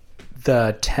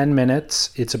the 10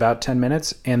 minutes, it's about 10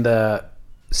 minutes, and the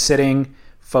sitting,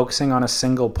 focusing on a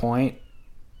single point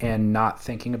and not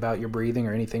thinking about your breathing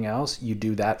or anything else, you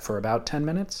do that for about 10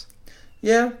 minutes?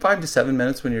 Yeah, 5 to 7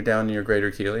 minutes when you're down in your greater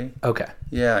Keeley. Okay.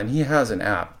 Yeah, and he has an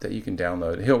app that you can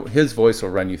download. His voice will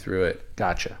run you through it.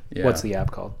 Gotcha. Yeah. What's the app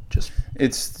called?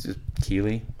 It's just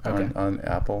Keeley on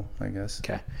Apple, I guess.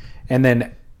 Okay. And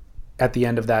then at the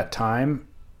end of that time,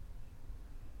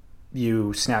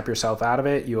 you snap yourself out of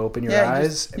it, you open your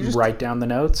eyes, you just write down the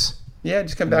notes. Yeah,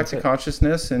 just come back to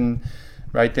consciousness and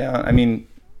write down. I mean,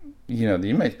 there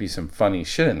might be some funny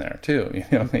shit in there too. You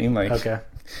know what I mean? Like, okay.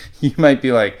 You might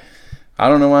be like, I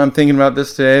don't know why I'm thinking about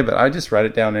this today, but I just write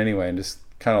it down anyway and just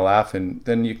kind of laugh. And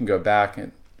then you can go back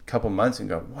in a couple months and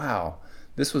go, wow,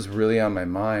 this was really on my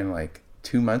mind like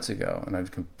 2 months ago. And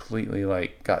I've completely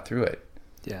like got through it.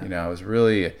 Yeah. I was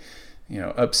really,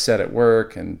 upset at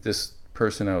work, and this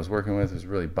person I was working with was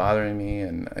really bothering me,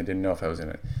 and I didn't know if I was in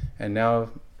it. And now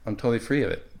I'm totally free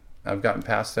of it. I've gotten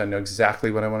past it. I know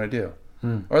exactly what I want to do.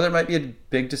 Or there might be a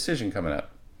big decision coming up.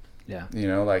 Yeah.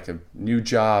 Like a new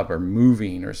job or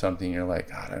moving or something. You're like,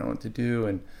 God, I don't know what to do.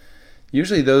 And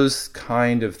usually those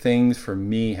kind of things for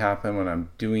me happen when I'm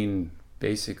doing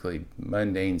basically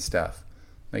mundane stuff,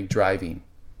 like driving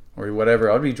or whatever.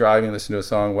 I'll be driving, listen to a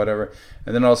song, whatever.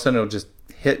 And then all of a sudden it'll just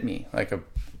hit me like a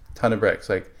ton of bricks.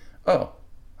 Like, oh,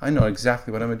 I know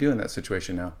exactly what I'm going to do in that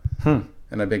situation now.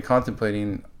 And I've been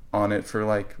contemplating on it for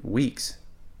like weeks.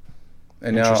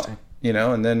 And now, you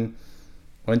know, and then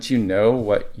once you know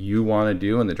what you want to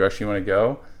do and the direction you want to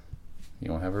go,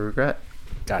 you won't have a regret.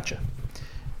 Gotcha.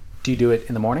 Do you do it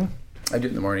in the morning? I do it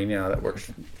in the morning. Yeah, that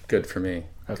works good for me.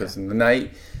 Because in the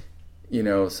night, you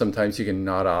know, sometimes you can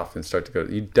nod off and start to go.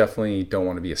 You definitely don't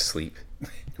want to be asleep.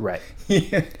 Right.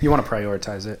 You want to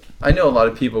prioritize it. I know a lot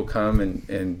of people come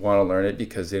and want to learn it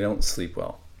because they don't sleep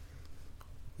well.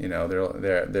 You know,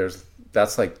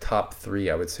 that's like top 3,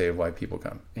 I would say, of why people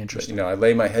come. Interesting. But, you know, I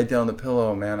lay my head down on the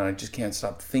pillow, man, and I just can't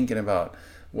stop thinking about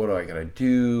what do I got to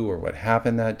do or what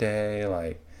happened that day.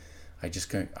 Like, I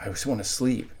just want to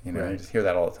sleep. You know, I just hear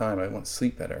that all the time. I want to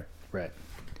sleep better. Right.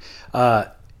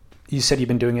 You said you've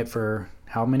been doing it for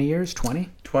how many years? 20?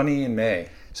 20 in May.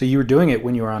 So you were doing it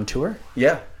when you were on tour?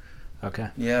 Yeah. Okay.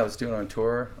 Yeah, I was doing it on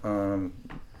tour,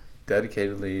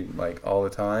 dedicatedly, like all the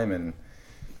time, and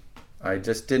I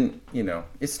just didn't, you know,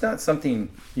 it's not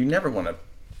something, you never want to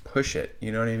push it,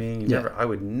 you know what I mean? I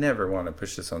would never want to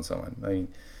push this on someone. I mean,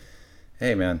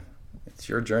 hey man, it's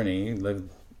your journey. You live,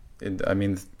 I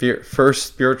mean, first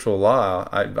spiritual law,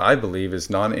 I believe, is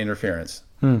non-interference.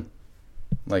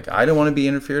 Like, I don't want to be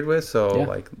interfered with, so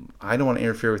like, I don't want to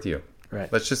interfere with you.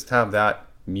 Right. Let's just have that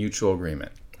mutual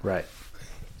agreement. Right.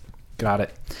 Got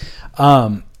it.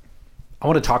 I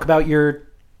want to talk about your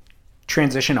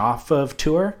transition off of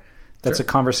tour. That's a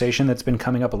conversation that's been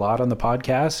coming up a lot on the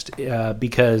podcast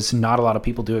because not a lot of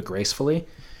people do it gracefully,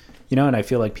 you know, and I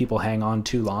feel like people hang on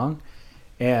too long.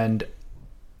 And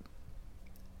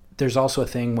there's also a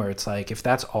thing where it's like, if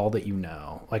that's all that you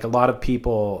know, like a lot of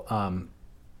people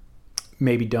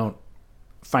maybe don't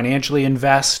financially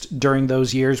invest during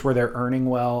those years where they're earning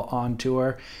well on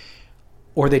tour,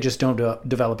 or they just don't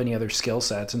develop any other skill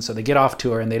sets. And so they get off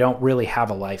tour and they don't really have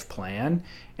a life plan.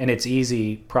 And it's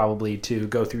easy probably to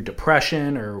go through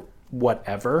depression or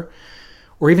whatever,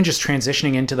 or even just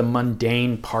transitioning into the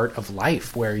mundane part of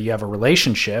life where you have a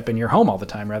relationship and you're home all the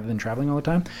time rather than traveling all the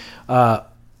time.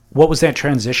 What was that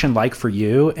transition like for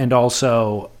you? And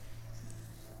also,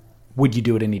 would you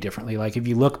do it any differently? Like, if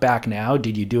you look back now,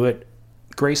 did you do it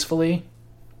gracefully?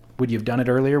 Would you have done it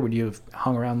earlier? Would you have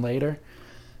hung around later?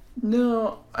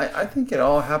 No, I think it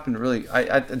all happened really.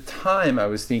 At the time, I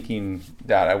was thinking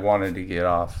that I wanted to get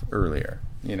off earlier,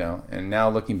 you know. And now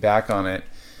looking back on it,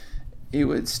 it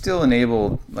would still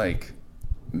enable, like,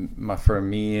 for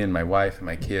me and my wife and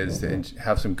my kids to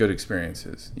have some good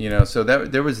experiences, you know. So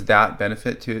that there was that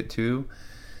benefit to it too.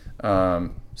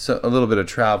 So a little bit of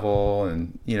travel,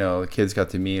 and you know, the kids got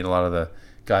to meet a lot of the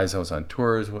guys I was on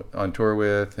tour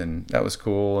with, and that was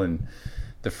cool. And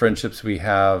the friendships we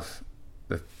have,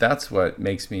 that's what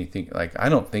makes me think. Like, I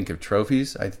don't think of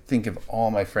trophies. I think of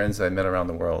all my friends that I met around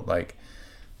the world. Like,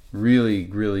 really,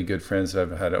 really good friends that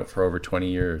I've had for over 20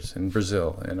 years in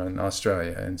Brazil and in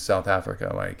Australia and South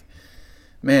Africa. Like,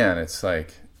 man, it's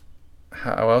like,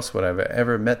 how else would I have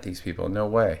ever met these people? No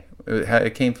way.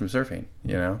 It came from surfing,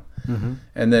 you know? Mm-hmm.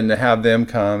 And then to have them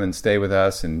come and stay with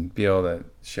us and be able to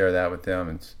share that with them.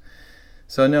 And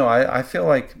so, no, I feel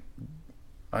like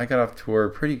I got off tour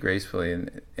pretty gracefully,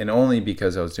 and only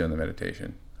because I was doing the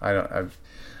meditation. I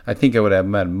think I would have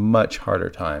had a much harder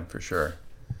time for sure.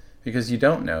 Because you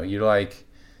don't know.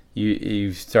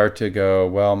 You start to go,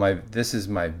 well, this is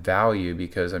my value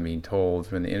because I'm being told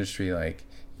from the industry, like,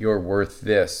 you're worth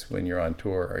this when you're on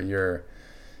tour, or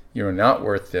you're not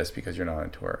worth this because you're not on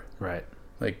tour. Right.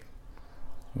 Like,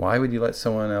 why would you let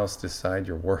someone else decide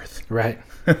your worth? Right.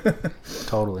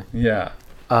 Totally. Yeah.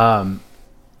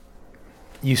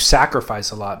 You sacrifice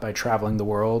a lot by traveling the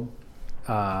world.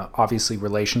 Obviously,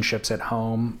 relationships at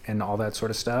home and all that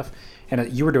sort of stuff.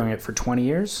 And you were doing it for 20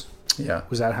 years? Yeah.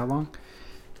 Was that how long?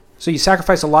 So you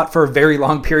sacrifice a lot for a very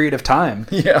long period of time.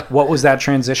 Yeah. What was that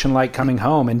transition like coming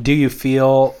home? And do you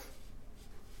have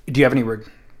any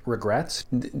regrets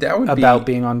about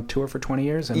being on tour for 20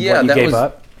 years and what you gave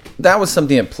up? That was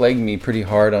something that plagued me pretty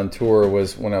hard on tour.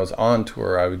 Was when I was on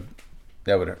tour,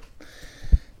 that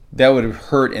would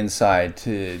hurt inside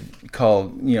to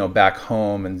call, you know, back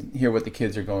home and hear what the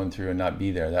kids are going through and not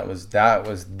be there. That was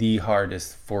the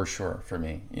hardest for sure for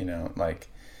me, you know, like,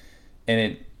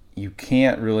 and you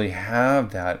can't really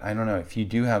have that. I don't know, if you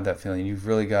do have that feeling, you've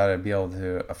really got to be able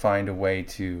to find a way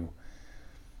to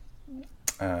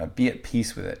be at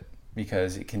peace with it,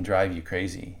 because it can drive you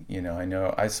crazy. You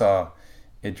know I saw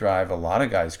it drive a lot of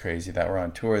guys crazy that were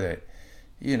on tour, that,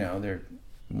 you know, their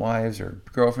wives or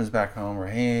girlfriends back home were,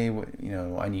 hey, you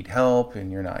know, I need help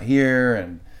and you're not here,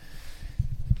 and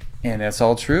And that's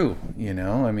all true, you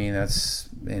know. I mean,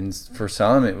 and for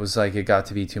some, it was like it got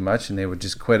to be too much, and they would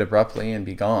just quit abruptly and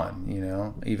be gone, you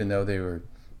know, even though they were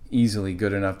easily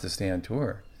good enough to stay on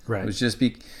tour. Right. It was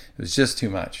just too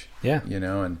much. Yeah. You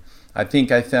know, and I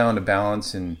think I found a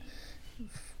balance in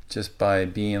just by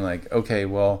being like, okay,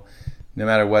 well, no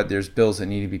matter what, there's bills that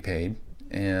need to be paid,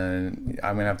 and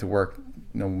I'm gonna have to work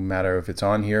no matter if it's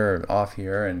on here or off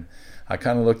here. And I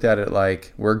kind of looked at it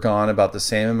like we're gone about the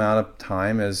same amount of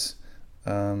time as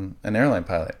an airline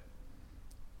pilot,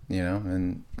 you know,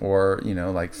 and or you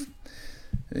know, like,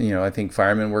 you know, I think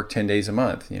firemen work 10 days a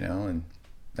month, you know, and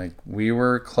like we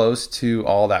were close to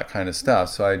all that kind of stuff.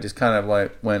 So I just kind of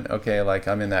like went, okay, like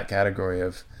I'm in that category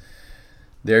of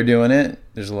they're doing it.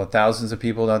 There's thousands of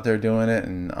people out there doing it,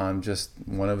 and I'm just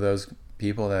one of those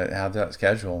people that have that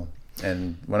schedule.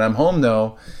 And when I'm home,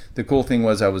 though, the cool thing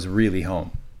was I was really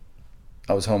home.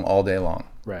 I was home all day long.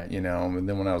 Right. You know, and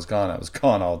then when I was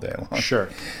gone all day long. Sure.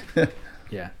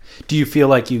 Yeah. Do you feel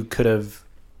like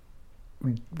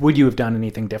would you have done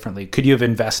anything differently? Could you have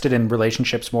invested in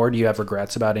relationships more? Do you have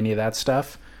regrets about any of that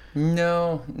stuff?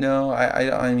 No.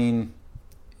 I mean,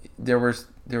 there was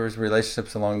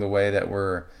relationships along the way that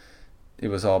it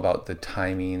was all about the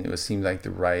timing. It seemed like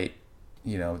the right,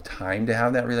 you know, time to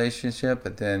have that relationship.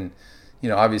 But then, you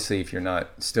know, obviously if you're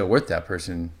not still with that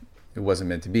person, it wasn't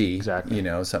meant to be. Exactly. You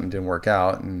know, something didn't work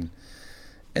out. And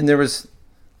it was,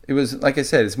 like I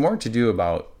said, it's more to do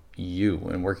about you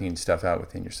and working stuff out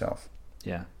within yourself.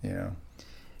 Yeah. You know,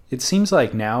 it seems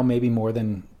like now maybe more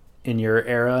than in your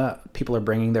era, people are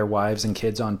bringing their wives and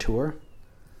kids on tour.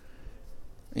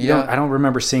 Yeah. I don't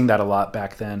remember seeing that a lot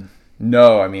back then.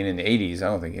 No, I mean in the 80s, I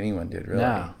don't think anyone did really.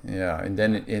 No. Yeah, and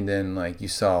then like you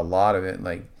saw a lot of it.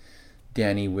 Like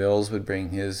Danny Wills would bring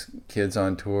his kids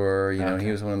on tour. You know,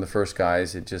 he was one of the first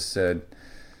guys that just said,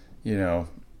 you know,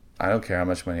 I don't care how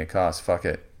much money it costs. Fuck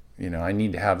it. You know, I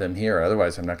need to have them here.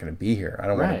 Otherwise, I'm not going to be here. I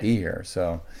don't want to be here.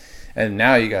 So, and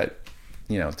now you got,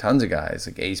 you know, tons of guys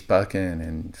like Ace Buchan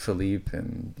and Philippe,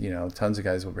 and you know, tons of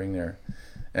guys will bring their.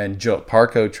 And Joe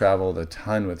Parco traveled a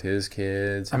ton with his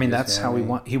kids. I mean, that's family.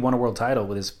 How he won a world title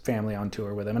with his family on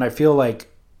tour with him. And I feel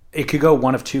like it could go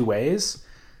one of two ways.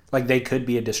 Like they could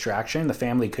be a distraction. The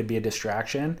family could be a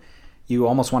distraction. You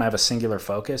almost want to have a singular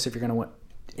focus if you're going to win,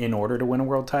 in order to win a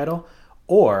world title.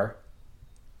 Or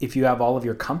if you have all of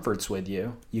your comforts with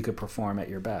you, you could perform at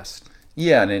your best.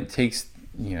 Yeah, and it takes,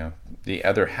 you know, the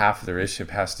other half of the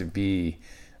relationship has to be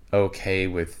okay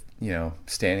with, you know,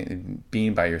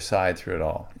 being by your side through it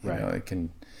all. You know,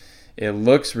 it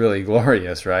looks really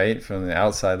glorious, right, from the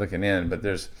outside looking in, but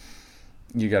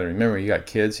you got to remember, you got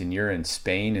kids and you're in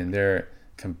Spain and they're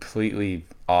completely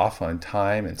off on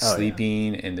time and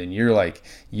sleeping, and then you're like,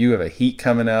 you have a heat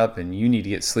coming up and you need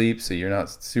to get sleep so you're not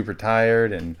super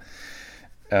tired, and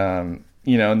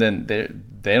you know, and then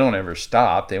they don't ever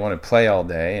stop. They want to play all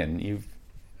day, and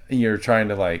you're trying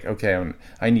to like, okay,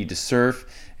 I need to surf.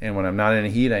 And when I'm not in a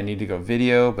heat, I need to go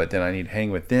video, but then I need to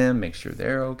hang with them, make sure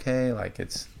they're okay. Like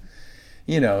it's,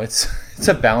 you know, it's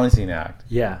a balancing act.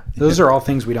 Yeah. Those are all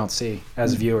things we don't see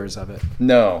as viewers of it.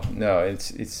 No,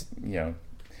 it's, you know,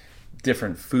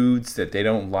 different foods that they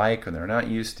don't like or they're not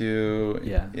used to.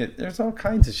 Yeah. There's all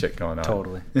kinds of shit going on.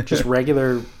 Totally. Just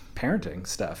regular parenting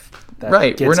stuff.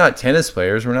 Right. We're not tennis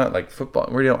players. We're not like football.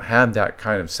 We don't have that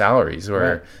kind of salaries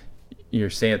where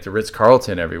you're staying at the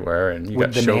Ritz-Carlton everywhere and you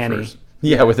got chauffeurs. Nanny.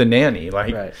 Yeah, with a nanny.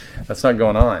 Like, that's not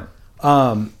going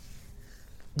on.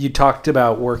 You talked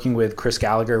about working with Chris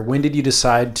Gallagher. When did you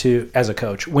decide as a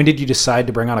coach, when did you decide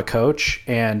to bring on a coach,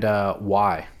 and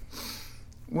why?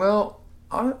 Well,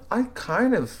 I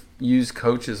kind of used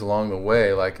coaches along the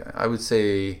way. Like, I would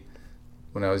say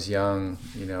when I was young,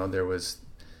 you know, there was,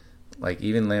 like,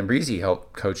 even Lambrisi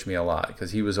helped coach me a lot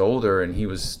because he was older and he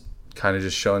was kind of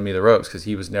just showing me the ropes because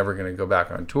he was never going to go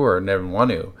back on tour, never want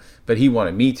to, but he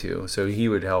wanted me to, so he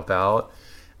would help out.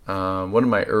 One of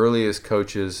my earliest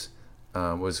coaches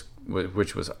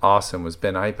which was awesome, was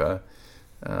Ben Ipa.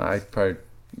 I started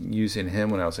using him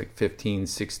when I was like 15,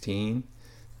 16,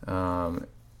 and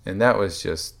that was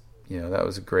just, you know, that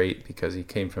was great because he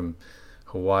came from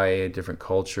Hawaii, a different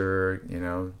culture, you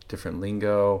know, different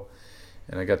lingo,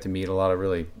 and I got to meet a lot of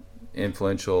really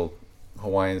influential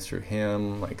Hawaiians through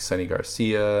him, like Sonny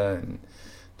Garcia,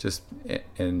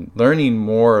 and learning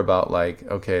more about like,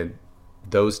 okay,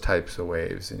 those types of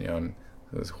waves, and you know,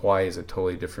 because Hawaii is a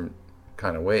totally different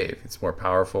kind of wave. It's more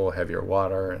powerful, heavier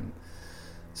water, and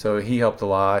so he helped a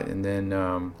lot. And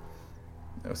then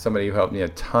somebody who helped me a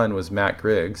ton was Matt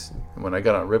Griggs. When I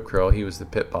got on Rip Curl, he was the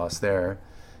pit boss there,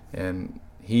 and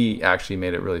he actually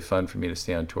made it really fun for me to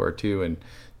stay on tour too, and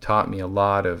taught me a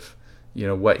lot of,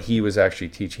 what he was actually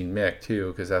teaching Mick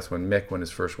too, because that's when Mick won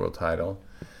his first world title.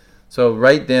 So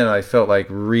right then I felt like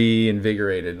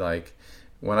reinvigorated. Like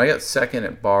when I got second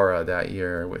at Barra that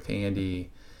year with Andy,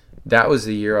 that was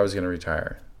the year I was going to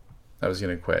retire. I was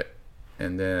going to quit.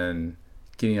 And then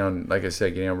getting on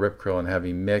Rip Curl and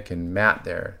having Mick and Matt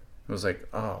there, it was like,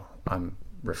 oh, I'm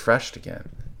refreshed again,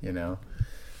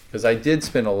 because I did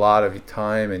spend a lot of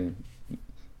time and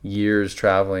years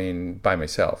traveling by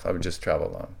myself. I would just travel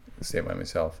alone, stay by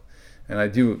myself, and I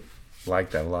do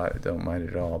like that a lot. I don't mind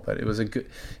it at all. But it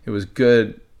was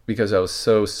good because I was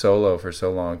so solo for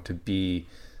so long to be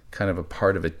kind of a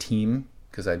part of a team,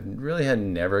 because I really had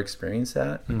never experienced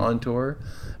that on tour.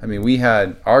 I mean, we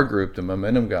had our group, the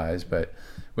Momentum guys, but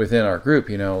within our group,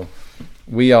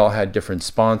 we all had different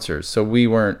sponsors, so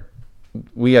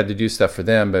we had to do stuff for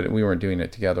them, but we weren't doing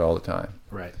it together all the time.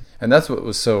 Right. And that's what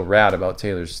was so rad about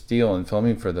Taylor's Steel and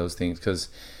filming for those things, because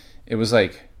it was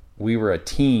like we were a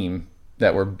team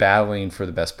that were battling for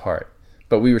the best part,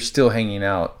 but we were still hanging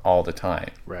out all the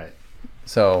time. Right.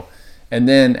 So, and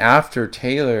then after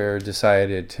Taylor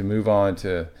decided to move on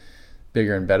to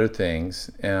bigger and better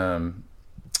things,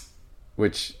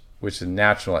 which is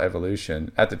natural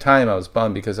evolution. At the time, I was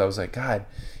bummed because I was like, God,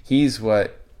 he's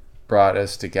what brought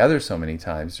us together so many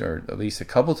times, or at least a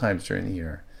couple times during the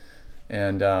year.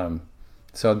 And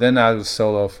so then I was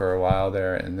solo for a while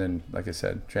there, and then, like I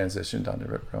said, transitioned onto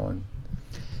Rip Curl.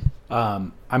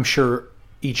 I'm sure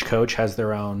each coach has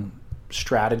their own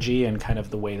strategy and kind of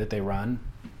the way that they run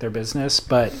their business,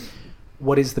 but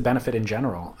what is the benefit in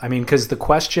general? I mean, because the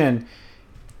question,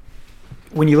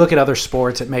 when you look at other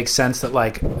sports, it makes sense that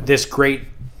like this great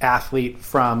athlete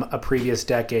from a previous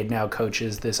decade now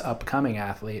coaches this upcoming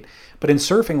athlete. But in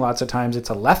surfing, lots of times it's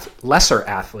a lesser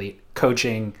athlete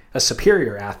coaching a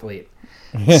superior athlete.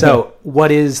 So what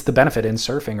is the benefit in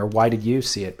surfing, or why did you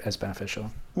see it as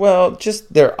beneficial? Well,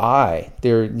 just their eye.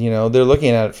 They're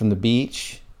looking at it from the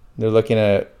beach. They're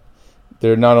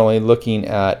not only looking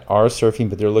at our surfing,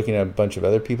 but they're looking at a bunch of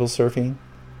other people's surfing.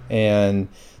 And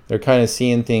they're kind of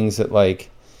seeing things that, like,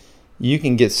 you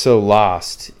can get so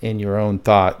lost in your own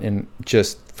thought and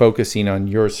just focusing on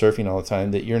your surfing all the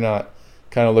time that you're not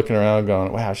kind of looking around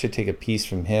going, wow, I should take a piece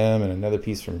from him and another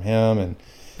piece from him. And,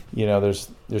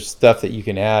 there's stuff that you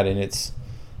can add, and it's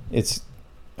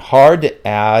hard to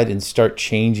add and start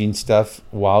changing stuff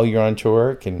while you're on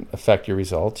tour. It can affect your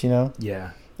results,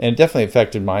 Yeah. And it definitely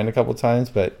affected mine a couple of times.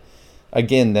 But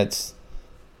again,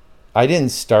 I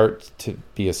didn't start to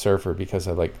be a surfer because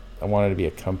I wanted to be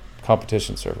a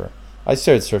competition surfer. I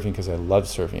started surfing because I love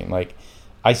surfing. Like,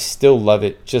 I still love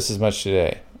it just as much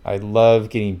today. I love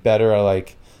getting better. I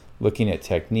like looking at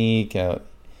technique.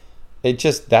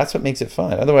 That's what makes it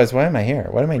fun. Otherwise, why am I here?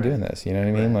 Why am I doing this? You know what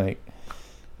I mean? Like,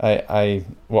 I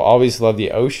will always love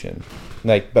the ocean.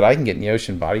 Like, but I can get in the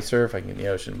ocean body surf. I can get in the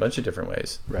ocean a bunch of different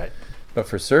ways. Right. But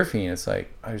for surfing, it's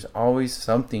like there's always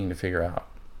something to figure out.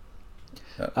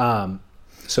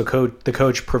 So the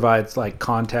coach provides like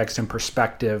context and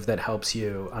perspective that helps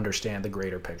you understand the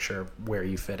greater picture, where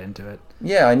you fit into it.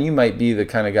 Yeah, and you might be the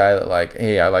kind of guy that like,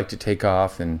 hey, I like to take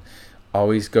off and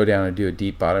always go down and do a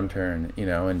deep bottom turn,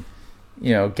 and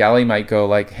Gally might go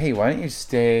like, hey, why don't you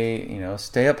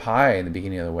stay up high in the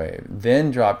beginning of the wave,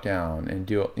 then drop down and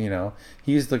do,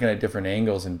 he's looking at different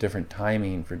angles and different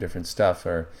timing for different stuff,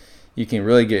 or you can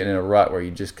really get in a rut where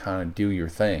you just kind of do your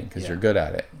thing because you're good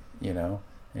at it, and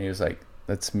he was like,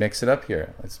 let's mix it up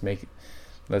here.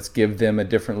 Let's give them a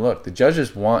different look. The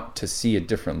judges want to see a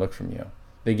different look from you.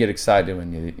 They get excited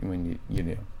when you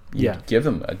give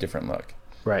them a different look.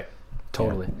 Right.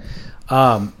 Totally.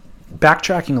 Yeah.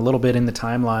 Backtracking a little bit in the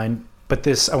timeline, but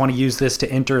I want to use this to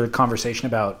enter the conversation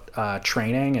about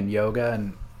training and yoga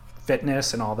and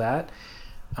fitness and all that.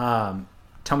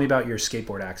 Tell me about your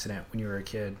skateboard accident when you were a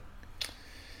kid.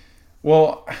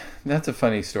 Well, that's a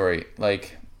funny story.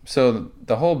 So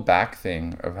the whole back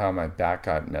thing of how my back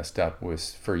got messed up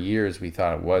was, for years we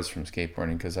thought it was from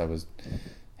skateboarding, because I was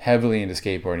heavily into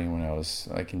skateboarding when I was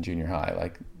like in junior high.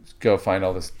 Like, go find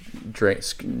all this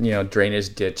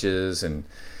drainage ditches, and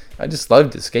I just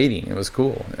loved it, skating. It was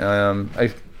cool.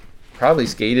 I probably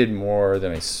skated more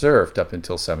than I surfed up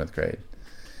until 7th grade.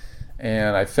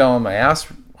 And I fell on my ass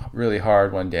really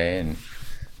hard one day, and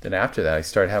then after that I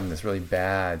started having this really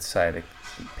bad sciatic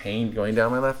pain going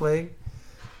down my left leg.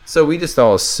 So we just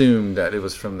all assumed that it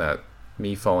was from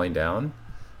me falling down.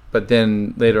 But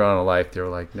then later on in life, they were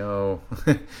like, no.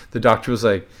 The doctor was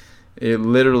like,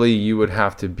 you would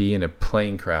have to be in a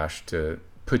plane crash to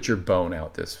put your bone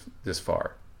out this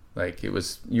far. Like,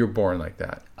 you're born like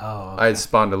that. Oh, okay. I had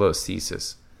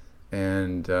spondylolisthesis.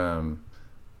 And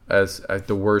as at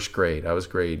the worst grade, I was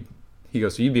grade He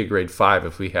goes, so you'd be a grade 5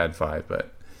 if we had 5,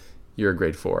 but you're a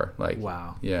grade 4. Like,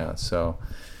 Wow. Yeah. So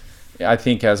I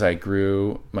think as I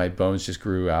grew, my bones just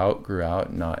grew out,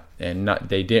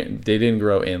 they didn't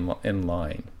grow in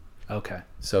line. Okay.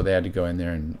 So they had to go in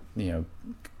there and,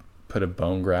 put a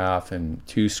bone graft and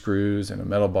 2 screws and a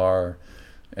metal bar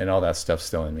and all that stuff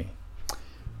still in me.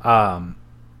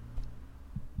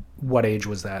 What age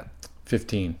was that?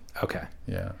 15. Okay.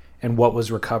 Yeah. And what was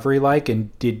recovery like?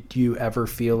 And did you ever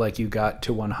feel like you got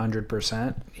to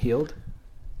 100% healed?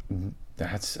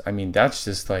 That's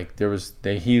just like he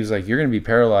was like, you're going to be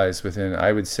paralyzed within,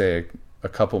 I would say, a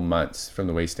couple months from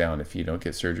the waist down if you don't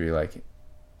get surgery like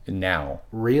now.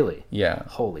 Really? Yeah.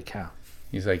 Holy cow.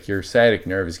 He's like, your sciatic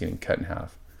nerve is getting cut in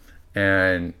half.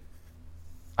 And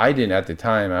I didn't at the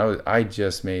time. I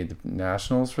just made the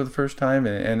nationals for the first time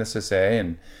in NSSA,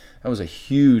 and that was a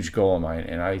huge goal of mine.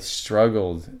 And I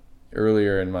struggled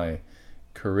earlier in my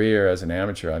career as an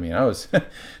amateur. I mean, I was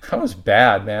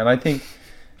bad, man. I think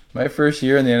my first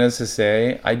year in the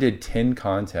NSSA, I did 10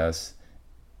 contests.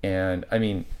 And I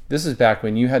mean, this is back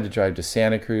when you had to drive to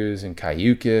Santa Cruz and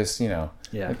Cayucas,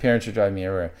 Yeah. My parents were driving me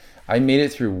everywhere. I made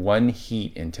it through 1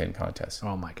 heat in 10 contests.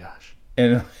 Oh my gosh.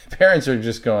 And parents are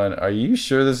just going, are you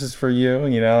sure this is for you?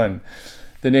 And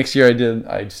the next year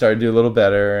I started to do a little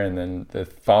better. And then the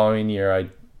following year I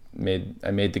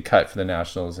made the cut for the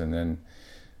nationals. And then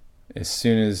as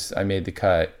soon as I made the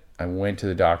cut, I went to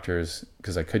the doctors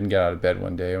because I couldn't get out of bed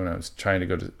one day when I was going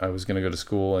to go to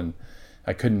school and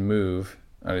I couldn't move.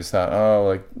 I just thought,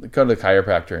 go to the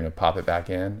chiropractor and pop it back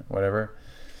in, whatever.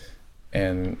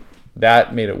 And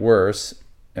that made it worse.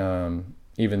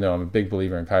 Even though I'm a big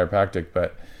believer in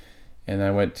chiropractic, and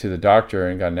I went to the doctor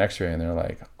and got an x-ray and they're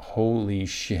like, holy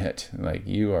shit, like,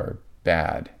 you are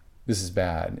bad. This is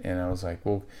bad. And I was like,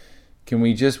 well, can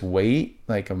we just wait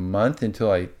like a month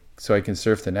so I can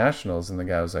surf the nationals? And the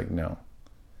guy was like, no.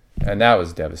 And that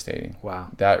was devastating. Wow.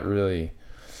 That really,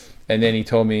 and then he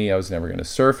told me I was never going to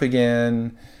surf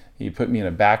again. He put me in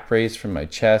a back brace from my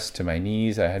chest to my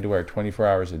knees. I had to wear 24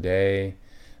 hours a day.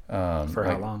 For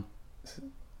how long?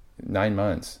 9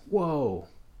 months. Whoa.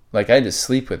 Like, I had to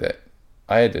sleep with it.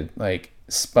 I had to like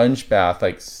sponge bath,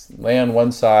 like lay on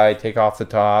one side, take off the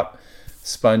top,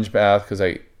 sponge bath, because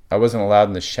I wasn't allowed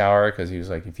in the shower because he was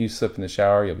like, if you slip in the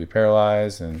shower, you'll be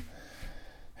paralyzed. And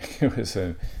it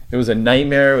was a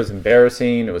nightmare. It was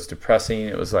embarrassing. It was depressing.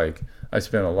 It was like I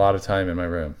spent a lot of time in my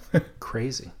room.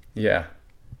 Crazy. Yeah.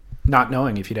 Not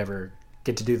knowing if you'd ever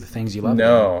get to do the things you love.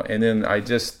 No. And then I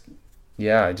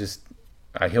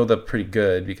healed up pretty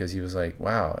good because he was like,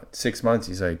 wow, at 6 months,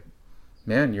 he's like,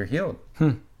 man, you're healed.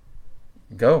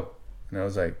 Go. And I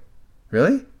was like,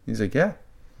 really? He's like, yeah.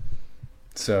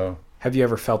 So. Have you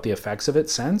ever felt the effects of it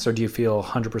since, or do you feel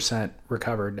 100%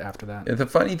 recovered after that? The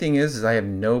funny thing is I have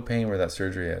no pain where that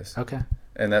surgery is. Okay.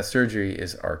 And that surgery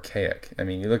is archaic. I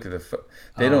mean, you look at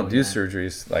they don't do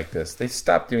surgeries like this. They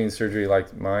stopped doing surgery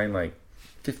like mine like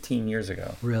 15 years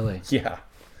ago. Really? Yeah.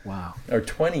 Wow. Or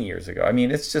 20 years ago. I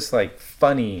mean, it's just like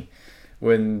funny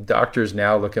when doctors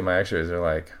now look at my x-rays. They're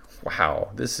like, wow,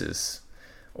 this is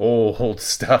old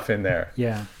stuff in there.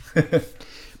 Yeah.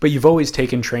 But you've always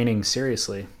taken training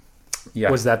seriously.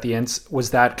 Yeah. Was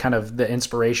that kind of the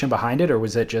inspiration behind it, or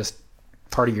was it just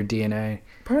part of your DNA?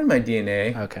 Part of my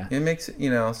DNA. Okay. It makes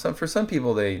it, for some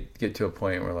people they get to a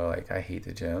point where they're like, I hate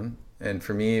the gym. And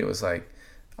for me, it was like,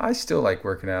 I still like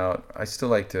working out. I still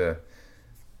like to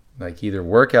like either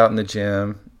work out in the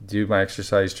gym, do my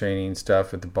exercise training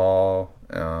stuff with the ball,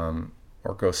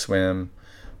 or go swim,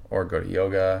 or go to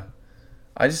yoga.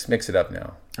 I just mix it up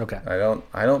now. Okay.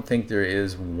 I don't think there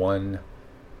is one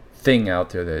thing out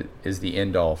there that is the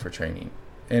end all for training,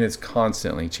 and it's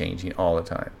constantly changing all the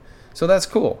time. So that's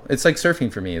cool. It's like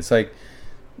surfing for me. It's like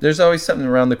there's always something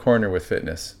around the corner with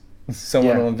fitness.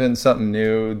 Someone will invent something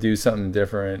new, do something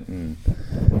different, and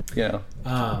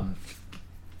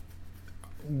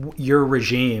Your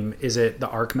regime, is it the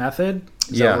ARC method?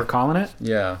 Is that what we're calling it?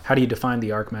 Yeah. How do you define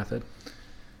the ARC method?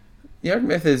 The ARC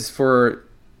method is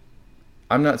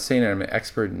I'm not saying I'm an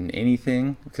expert in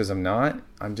anything, because I'm not.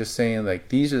 I'm just saying, like,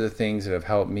 these are the things that have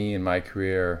helped me in my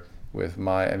career with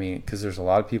because there's a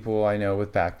lot of people I know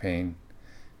with back pain,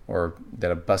 or that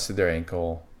have busted their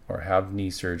ankle, or have knee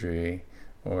surgery,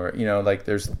 or,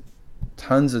 there's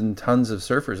tons and tons of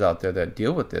surfers out there that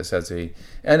deal with this as they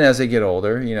get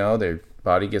older, their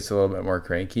body gets a little bit more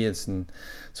cranky.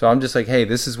 So I'm just like, hey,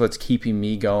 this is what's keeping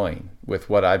me going with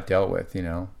what I've dealt with,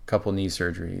 a couple knee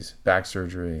surgeries, back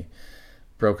surgery,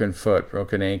 broken foot,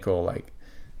 broken ankle. Like,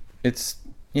 it's,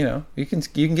 you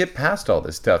can get past all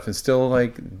this stuff and still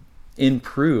like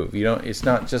improve. It's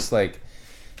not just like,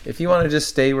 if you want to just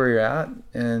stay where you're at,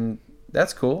 and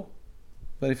that's cool.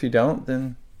 But if you don't,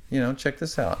 then, check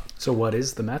this out. So what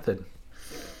is the method?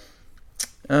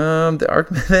 The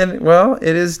ARC method, well,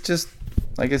 it is just,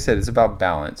 like I said, it's about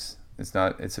balance. It's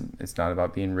not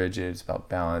about being rigid. It's about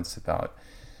balance, about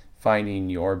finding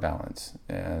your balance.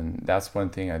 And that's one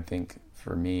thing I think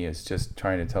for me is just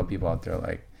trying to tell people out there,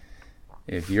 like,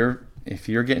 if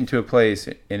you're getting to a place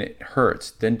and it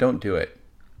hurts, then don't do it.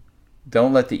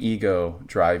 Don't let the ego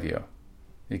drive you,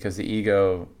 because the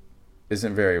ego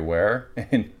isn't very aware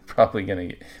and probably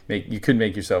going to you could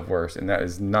make yourself worse. And that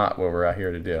is not what we're out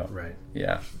here to do. Right.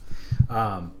 Yeah.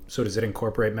 So does it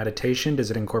incorporate meditation?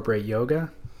 Does it incorporate yoga?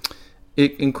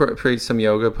 It incorporates some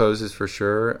yoga poses for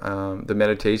sure. The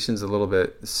meditation's a little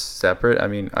bit separate. I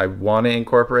mean, I want to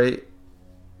incorporate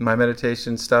my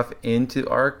meditation stuff into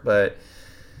ARC, but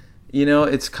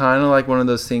it's kind of like one of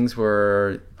those things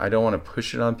where I don't want to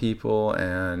push it on people,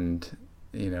 and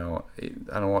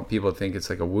I don't want people to think it's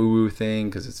like a woo-woo thing,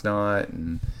 because it's not.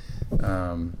 And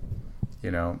I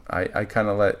kind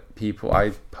of let people,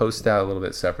 I post that a little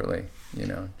bit separately,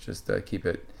 just to keep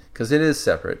it, because it is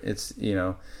separate. It's,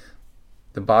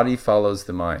 the body follows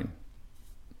the mind.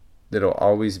 It'll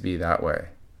always be that way.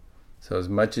 So as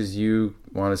much as you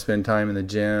want to spend time in the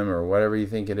gym or whatever you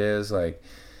think it is, like,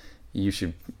 you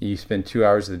spend 2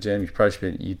 hours at the gym,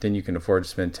 then you can afford to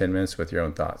spend 10 minutes with your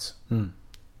own thoughts.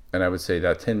 And I would say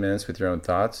that 10 minutes with your own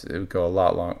thoughts, it would go a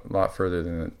lot further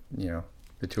than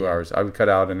the 2 hours. I would cut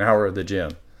out an hour of the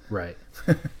gym. Right.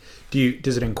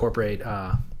 Does it incorporate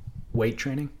weight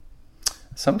training?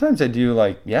 Sometimes I do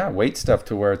weight stuff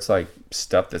to where it's like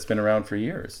stuff that's been around for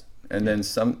years. And then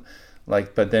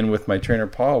but then with my trainer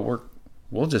Paul,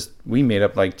 we made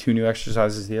up like 2 new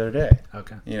exercises the other day.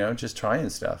 Okay. Just trying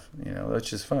stuff. That's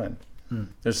just fun.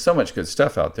 There's so much good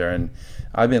stuff out there, and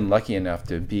I've been lucky enough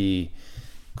to be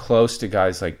close to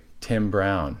guys like Tim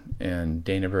Brown and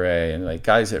Dana Beret, and like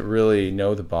guys that really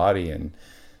know the body. And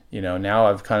now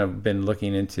I've kind of been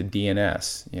looking into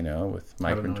DNS, with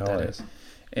Mike Rentale.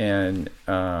 And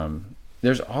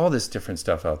there's all this different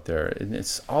stuff out there, and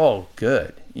it's all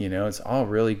good. It's all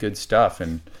really good stuff,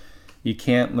 and you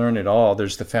can't learn it all.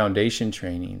 There's the foundation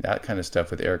training, that kind of stuff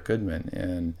with Eric Goodman,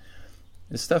 and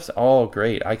this stuff's all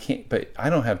great. But I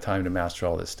don't have time to master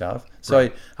all this stuff. So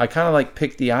right. I kind of like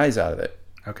pick the eyes out of it.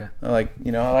 Okay. I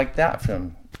like that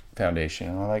from foundation,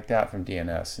 and I like that from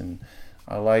DNS, and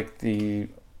I like the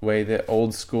way that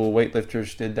old school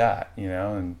weightlifters did that,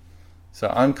 and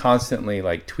so I'm constantly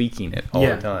like tweaking it all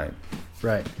the time.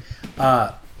 Right.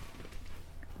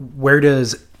 Where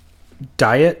does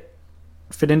diet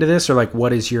fit into this, or like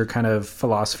what is your kind of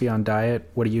philosophy on diet?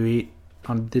 What do you eat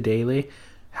on the daily?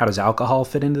 How does alcohol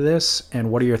fit into this? And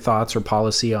what are your thoughts or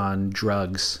policy on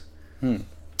drugs?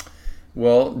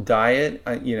 Well, diet,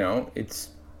 it's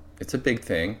a big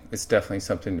thing. It's definitely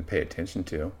something to pay attention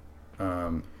to.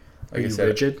 Are you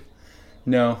rigid?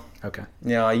 No. Okay.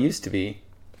 No, I used to be.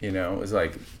 It was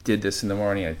like, did this in the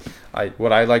morning.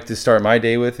 What I like to start my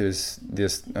day with is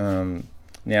this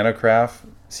Nanocraft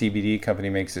CBD company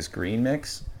makes this green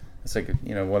mix. It's like,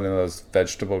 one of those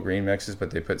vegetable green mixes,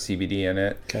 but they put CBD in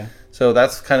it. Okay. So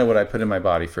that's kind of what I put in my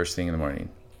body first thing in the morning,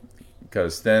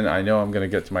 because then I know I'm going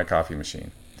to get to my coffee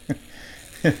machine.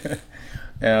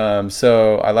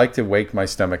 So I like to wake my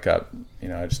stomach up.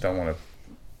 I just don't want to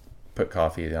put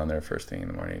coffee down there first thing in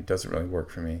the morning. It doesn't really work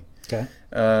for me. Okay.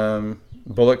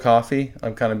 Bullet coffee.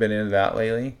 I've kind of been into that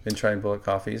lately. Been trying bullet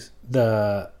coffees.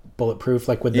 The bulletproof,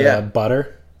 like with the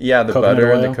butter? Yeah, the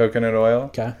butter and the coconut oil.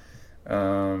 Okay.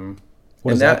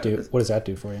 What does that do? What does that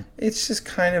do for you? It's just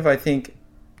kind of, I think,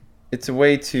 it's a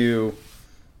way to,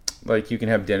 like, you can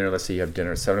have dinner. Let's say you have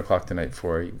dinner at 7 o'clock the night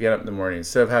before. You get up in the morning.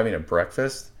 Instead of having a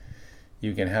breakfast,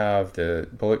 you can have the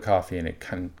bullet coffee, and it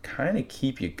can kind of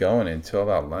keep you going until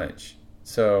about lunch.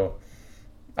 So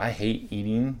I hate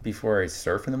eating before I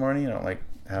surf in the morning. I don't like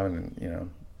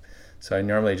having, So I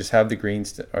normally just have the green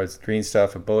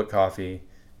stuff, a bullet coffee,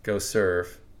 go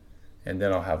surf, and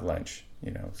then I'll have lunch.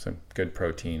 Some good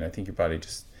protein. I think your body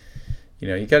just,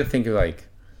 you got to think of, like,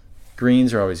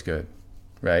 greens are always good,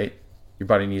 right? Your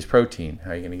body needs protein. How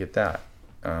are you going to get that?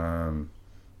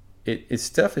 It's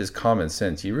stuff is common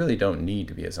sense. You really don't need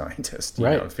to be a scientist,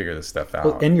 to figure this stuff out.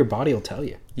 Well, and your body will tell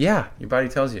you. Yeah, your body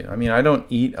tells you. I mean, I don't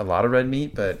eat a lot of red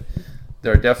meat, but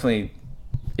there are definitely,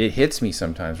 it hits me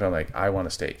sometimes where I'm like, I want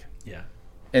a steak. Yeah.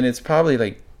 And it's probably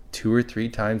like 2 or 3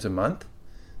 times a month.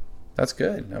 That's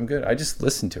good. I'm good. I just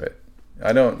listen to it.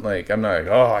 I'm not like,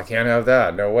 oh, I can't have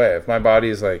that. No way. If my body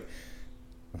is like,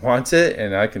 wants it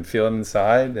and I can feel it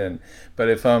inside, but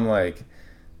if I'm like,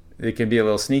 it can be a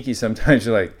little sneaky sometimes.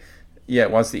 You're like,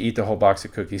 wants to eat the whole box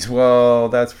of cookies. Well,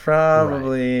 that's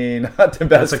probably not the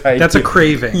best idea. That's a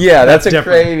craving. Yeah, that's a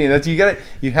different. craving.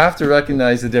 You have to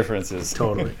recognize the differences.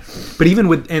 Totally. But even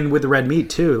with the red meat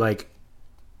too, like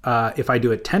if I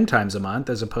do it 10 times a month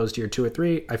as opposed to your 2 or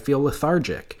 3, I feel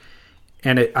lethargic,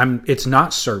 and it's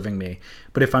not serving me.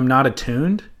 But if I'm not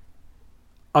attuned,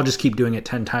 I'll just keep doing it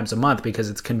 10 times a month because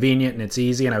it's convenient and it's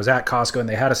easy. And I was at Costco and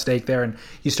they had a steak there, and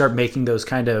you start making those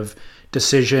kind of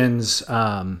decisions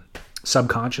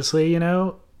subconsciously,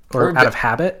 or out of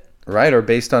habit. Right, or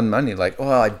based on money. Like,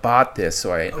 I bought this,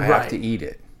 so I have to eat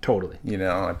it. Totally.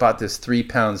 I bought this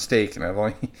 3-pound steak and I've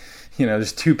only,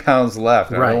 there's 2 pounds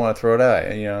left and I don't want to throw it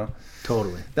out,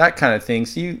 Totally. That kind of thing.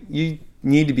 So you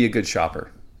need to be a good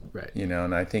shopper. Right.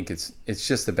 And I think it's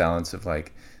just the balance of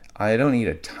like, I don't eat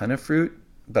a ton of fruit,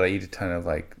 but I eat a ton of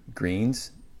like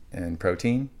greens and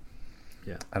protein.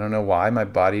 Yeah. I don't know why my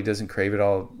body doesn't crave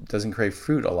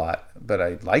fruit a lot, but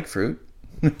I like fruit.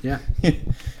 Yeah.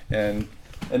 And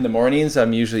in the mornings,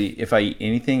 I'm usually, if I eat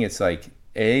anything, it's like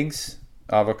eggs,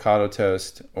 avocado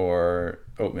toast, or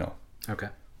oatmeal. Okay.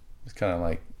 It's kind of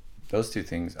like those 2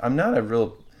 things. I'm not a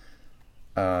real,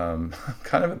 kind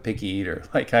of a picky eater.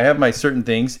 Like I have my certain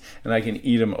things and I can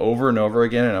eat them over and over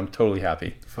again and I'm totally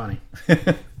happy. Funny.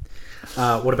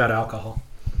 What about alcohol?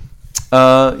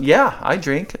 Yeah, I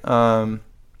drink.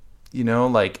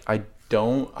 Like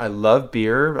I love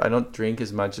beer. I don't drink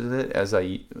as much of it as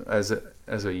I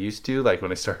used to. Like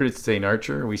when I started St.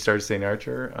 Archer, we've started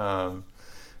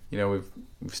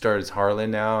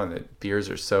Harlan now, and the beers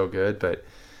are so good. But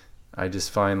I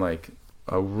just find like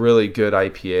a really good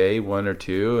IPA, 1 or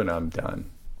 2, and I'm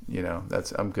done.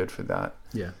 I'm good for that.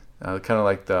 Yeah. Kind of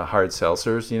like the hard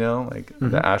seltzers,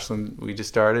 the Ashland we just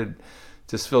started,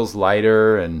 just feels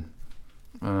lighter, and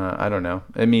I don't know.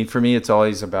 I mean, for me, it's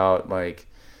always about like,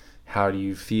 how do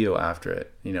you feel after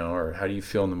it, or how do you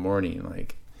feel in the morning,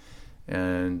 like.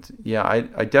 And yeah,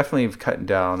 I definitely have cut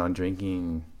down on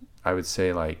drinking. I would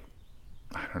say like,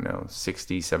 I don't know,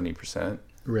 60-70%.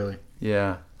 Really?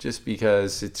 Yeah, just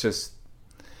because it's just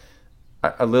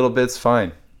a little bit's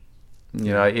fine.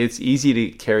 It's easy to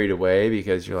get carried away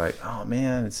because you're like, oh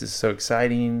man, this is so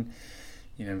exciting.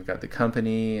 We've got the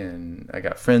company and I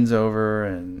got friends over,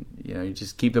 and you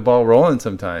just keep the ball rolling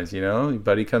sometimes. Your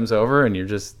buddy comes over and you're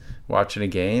just watching a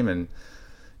game, and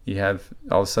you have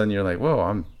all of a sudden you're like, whoa,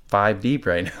 I'm 5 deep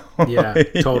right now. Yeah,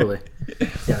 totally.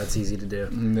 Yeah, it's easy to do.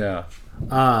 Yeah.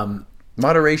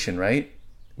 Moderation, right?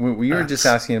 We were just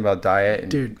asking about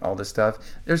diet and all this stuff.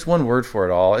 There's one word for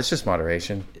it all. It's just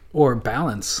moderation. Or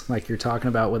balance, like you're talking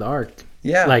about with art.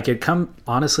 Yeah. Like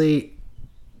honestly,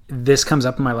 this comes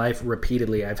up in my life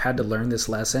repeatedly. I've had to learn this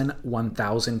lesson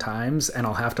 1,000 times, and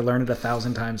I'll have to learn it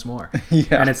 1,000 times more.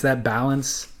 Yeah. And it's that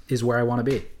balance is where I want to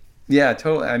be. Yeah,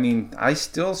 totally. I mean, I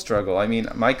still struggle. I mean,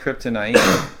 my kryptonite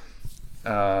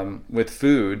with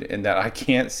food, and that I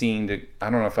can't seem to, I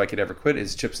don't know if I could ever quit,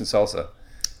 is chips and salsa.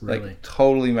 Really? Like,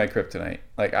 totally my kryptonite.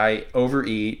 Like, I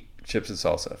overeat chips and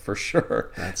salsa, for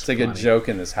sure. That's it's like funny. a joke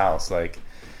in this house. Like,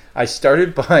 I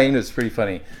started buying, it's pretty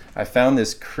funny. I found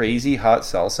this crazy hot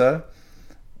salsa,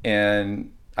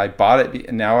 and I bought it,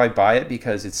 and now I buy it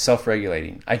because it's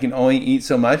self-regulating. I can only eat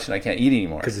so much, and I can't eat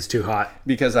anymore. Because it's too hot.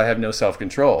 Because I have no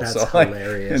self-control. That's so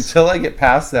hilarious. Until I get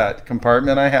past that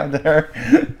compartment I have there.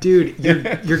 Dude,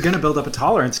 you're going to build up a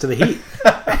tolerance to the heat.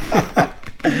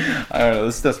 I don't know.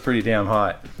 This stuff's pretty damn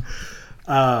hot.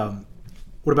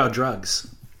 What about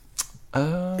drugs?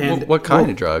 What kind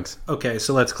of drugs? Okay,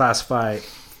 so let's classify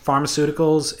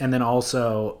pharmaceuticals and then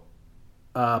also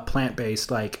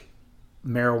plant-based, like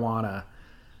marijuana,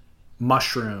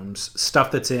 mushrooms,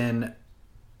 stuff that's in...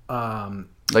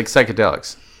 like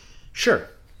psychedelics. Sure.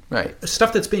 Right.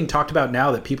 Stuff that's being talked about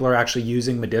now that people are actually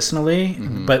using medicinally,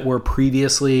 but were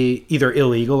previously either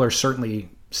illegal or certainly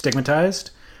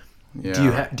stigmatized.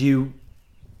 Yeah. Do you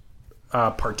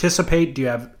participate? Do you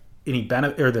have any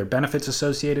benefit? Are there benefits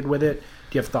associated with it?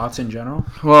 Do you have thoughts in general?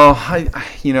 Well, I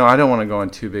don't want to go on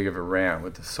too big of a rant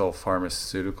with this whole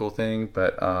pharmaceutical thing,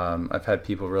 but I've had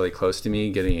people really close to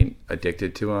me getting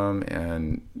addicted to them,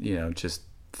 and just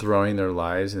throwing their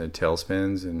lives into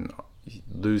tailspins and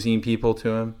losing people to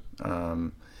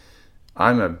them.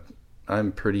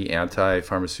 I'm pretty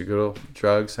anti-pharmaceutical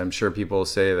drugs. I'm sure people will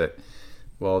say that,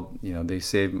 well, they've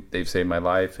saved my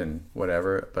life and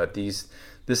whatever. But this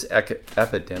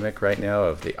epidemic right now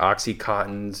of the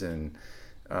Oxycontins and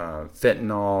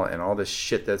fentanyl and all this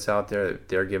shit that's out there that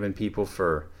they're giving people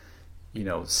for,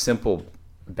 simple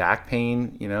back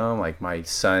pain. Like my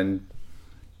son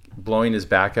blowing his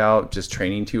back out, just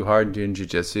training too hard and doing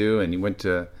jiu-jitsu, and he went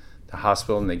to the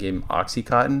hospital and they gave him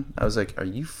Oxycontin. I was like, are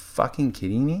you fucking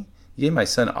kidding me? You gave my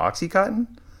son Oxycontin?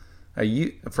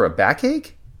 for a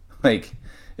backache? Like,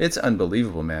 it's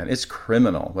unbelievable, man. It's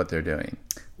criminal what they're doing.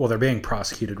 Well, they're being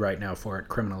prosecuted right now for it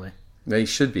criminally. They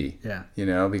should be. Yeah.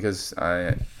 Because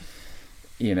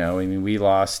we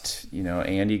lost,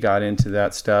 Andy got into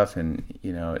that stuff, and,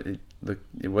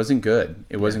 it wasn't good.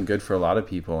 It wasn't good for a lot of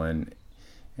people, and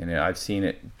I've seen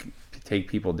it take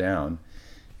people down.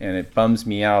 And it bums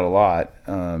me out a lot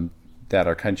that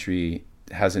our country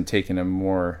hasn't taken a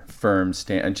more firm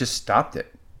stand and just stopped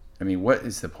it. I mean, what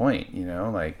is the point,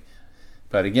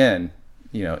 but again,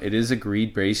 it is a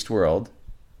greed-based world,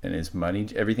 and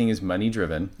everything is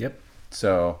money-driven. Yep.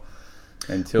 So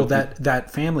until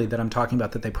that family that I'm talking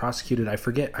about that they prosecuted,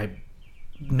 I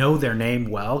know their name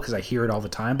well because I hear it all the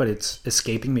time, but it's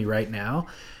escaping me right now.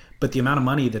 But the amount of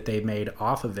money that they made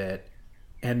off of it,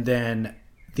 and then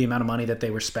the amount of money that they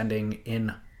were spending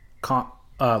in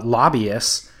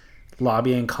lobbyists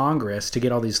lobbying Congress to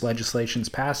get all these legislations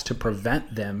passed to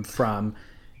prevent them from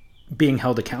being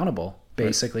held accountable,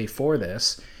 basically, for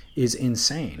this, is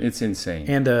insane. It's insane.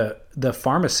 And the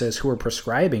pharmacists who were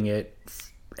prescribing it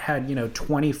had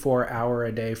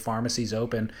 24-hour-a-day pharmacies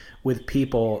open with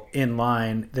people in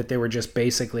line that they were just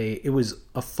basically, it was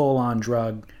a full-on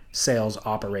drug sales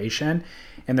operation,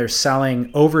 and they're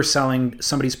overselling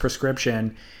somebody's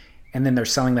prescription, and then they're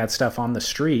selling that stuff on the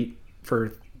street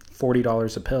for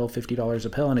 $40 a pill, $50 a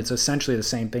pill, and it's essentially the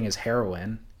same thing as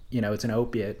heroin. It's an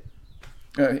opiate.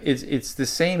 It's the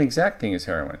same exact thing as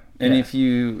heroin, and if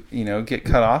you get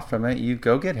cut off from it, you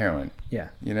go get heroin. Yeah.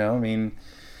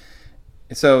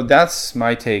 So that's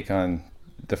my take on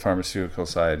the pharmaceutical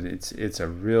side. It's a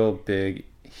real big,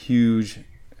 huge,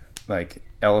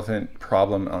 elephant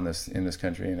problem in this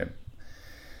country, and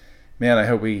I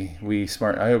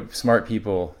hope smart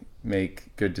people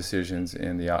make good decisions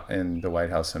in the White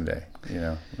House someday.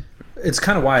 It's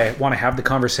kind of why I want to have the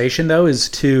conversation, though, is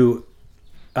to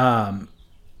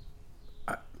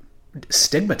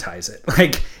stigmatize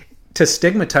it, to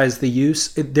stigmatize the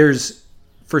use. There's,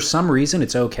 for some reason,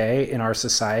 it's okay in our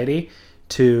society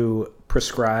to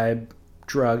prescribe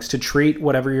drugs, to treat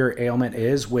whatever your ailment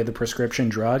is with a prescription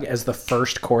drug as the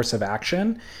first course of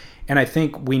action. And I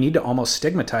think we need to almost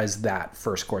stigmatize that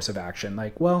first course of action.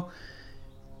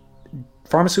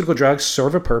 Pharmaceutical drugs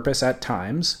serve a purpose at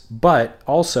times, but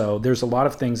also there's a lot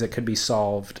of things that could be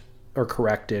solved or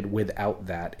corrected without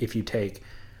that if you take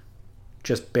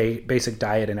just basic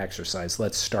diet and exercise.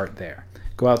 Let's start there.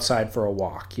 Go outside for a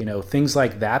walk, things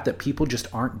like that people just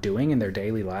aren't doing in their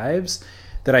daily lives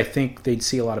that I think they'd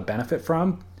see a lot of benefit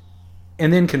from,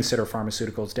 and then consider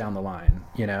pharmaceuticals down the line,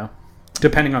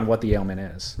 depending on what the ailment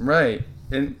is. Right.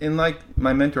 And like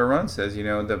my mentor Ron says,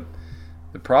 the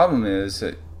problem is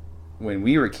that when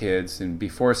we were kids and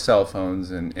before cell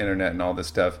phones and internet and all this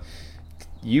stuff,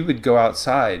 you would go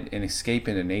outside and escape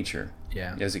into nature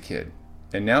as a kid.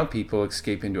 And now people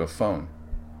escape into a phone.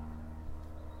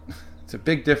 It's a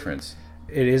big difference.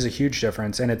 It is a huge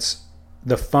difference. And it's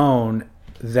the phone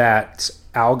that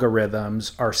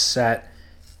algorithms are set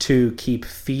to keep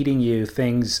feeding you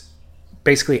things,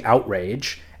 basically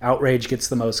outrage. Outrage gets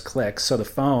the most clicks. So the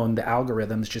phone, the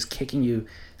algorithm's just kicking you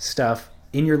stuff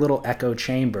in your little echo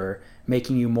chamber,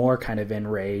 making you more kind of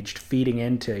enraged, feeding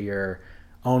into your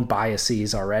own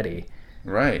biases already.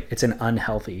 Right. It's an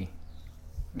unhealthy,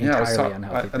 entirely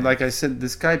unhealthy thing. Like I said,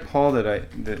 this guy Paul that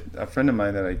a friend of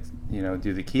mine that I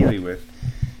do the Keeley with,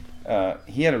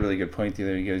 he had a really good point the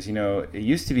other day. He goes, it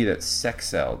used to be that sex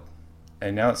sold,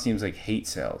 and now it seems like hate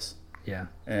sells. Yeah.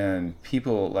 And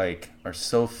people are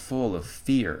so full of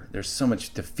fear. There's so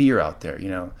much to fear out there,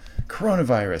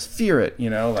 coronavirus, fear it,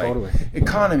 totally.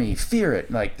 Economy, fear it.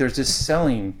 They're just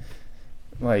selling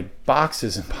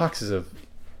boxes and boxes of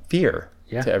fear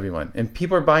to everyone, and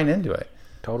people are buying into it.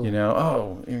 Totally.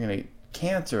 Oh, you're gonna get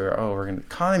cancer. Oh,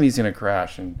 economy's gonna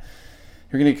crash, and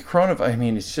you're gonna get coronavirus. I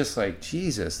mean, it's just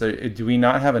Jesus. Do we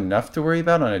not have enough to worry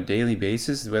about on a daily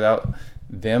basis without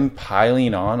them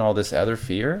piling on all this other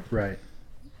fear? Right.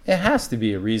 It has to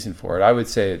be a reason for it. I would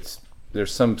say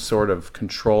there's some sort of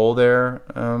control there,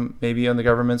 maybe on the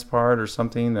government's part or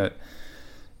something that,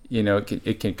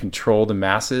 it can control the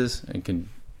masses and can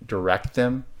direct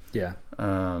them. Yeah.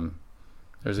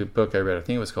 There's a book I read, I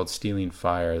think it was called Stealing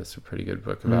Fire. That's a pretty good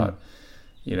book about,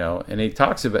 and they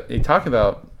talk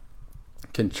about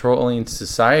controlling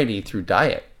society through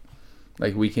diet.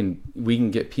 We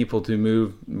can get people to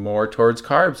move more towards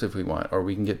carbs if we want, or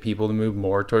we can get people to move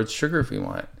more towards sugar if we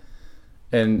want.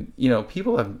 And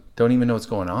people don't even know what's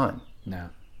going on. No,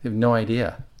 they have no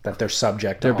idea that they're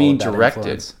subject. They're being directed.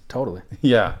 Influence. Totally.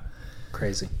 Yeah.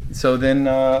 Crazy. So then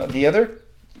the other,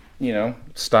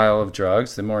 style of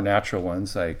drugs, the more natural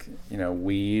ones like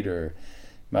weed or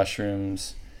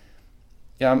mushrooms,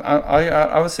 Yeah,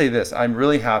 I would say this. I'm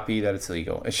really happy that it's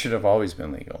legal. It should have always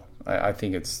been legal. I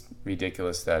think it's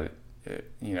ridiculous that,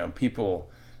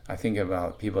 people, I think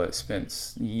about people that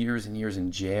spent years and years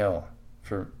in jail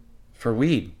for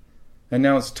weed. And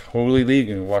now it's totally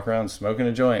legal. You can walk around smoking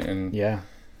a joint. And Yeah.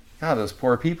 God, those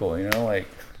poor people,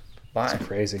 It's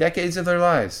crazy. decades of their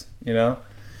lives,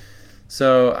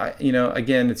 So,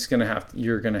 again,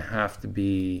 you're going to have to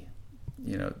be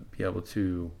able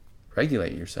to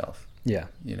regulate yourself. Yeah.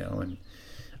 And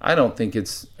I don't think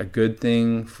it's a good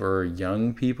thing for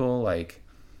young people. Like,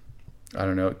 I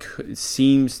don't know, it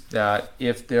seems that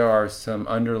if there are some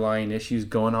underlying issues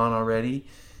going on already,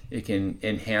 it can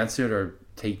enhance it or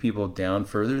take people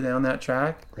further down that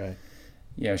track. Right.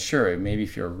 Yeah, sure. Maybe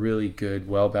if you're a really good,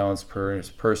 well-balanced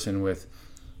person with,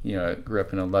 grew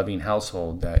up in a loving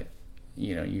household, that,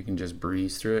 you can just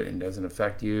breeze through it and it doesn't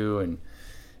affect you.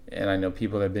 And I know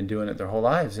people that have been doing it their whole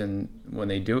lives, and when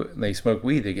they do it, they smoke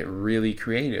weed, they get really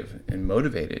creative and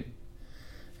motivated.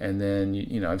 And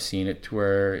then, I've seen it to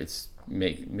where it's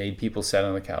made people sit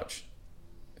on the couch,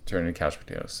 turn into couch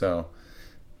potatoes. So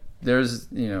there's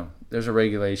a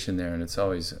regulation there, and it's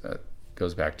always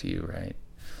goes back to you, right?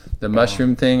 The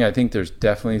mushroom thing, I think there's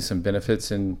definitely some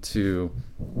benefits into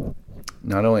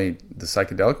not only the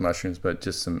psychedelic mushrooms, but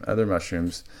just some other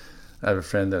mushrooms. I have a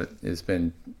friend that has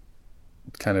been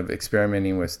kind of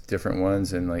experimenting with different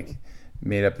ones and like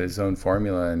made up his own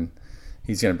formula, and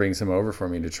he's going to bring some over for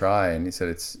me to try. And he said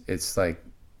it's like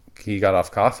he got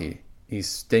off coffee. He's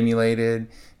stimulated,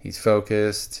 he's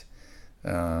focused. He's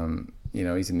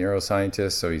a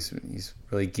neuroscientist, so he's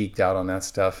really geeked out on that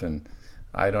stuff, and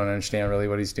I don't understand really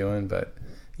what he's doing, but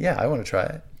yeah, I want to try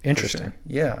it. Interesting. Sure.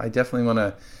 Yeah, I definitely want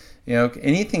to,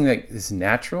 anything that is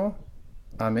natural,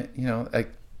 it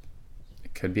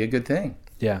could be a good thing.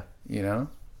 Yeah. Yeah.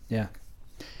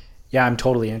 Yeah, I'm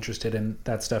totally interested in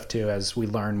that stuff too, as we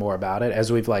learn more about it,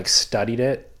 as we've like studied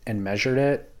it and measured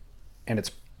it, and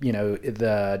it's,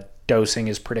 the dosing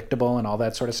is predictable and all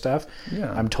that sort of stuff.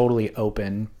 Yeah. I'm totally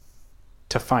open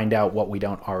to find out what we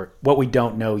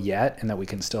don't know yet, and that we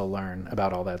can still learn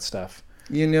about all that stuff.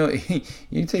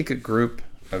 You take a group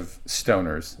of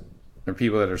stoners or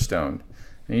people that are stoned,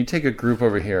 and you take a group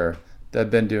over here that have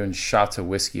been doing shots of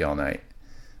whiskey all night.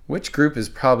 Which group is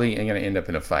probably going to end up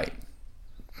in a fight?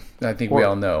 I think we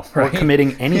all know, right? Or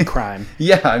committing any crime.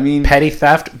 Yeah, I mean, petty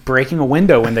theft, breaking a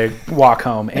window when they walk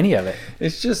home, any of it.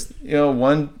 It's just,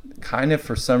 one kind of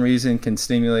for some reason can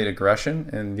stimulate aggression,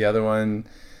 and the other one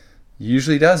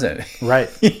usually doesn't. Right.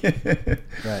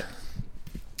 Right.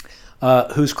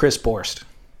 Who's Chris Borst?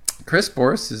 Chris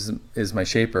Borst is my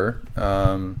shaper.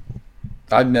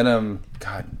 I've met him,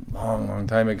 long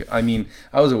time ago. I mean,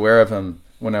 I was aware of him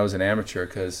when I was an amateur,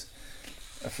 because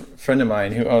a friend of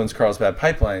mine who owns Carlsbad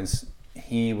Pipelines,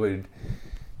 we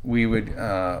would,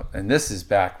 and this is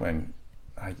back when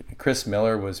Chris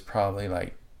Miller was probably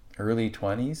like early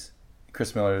 20s.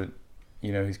 Chris Miller,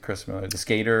 he's Chris Miller, the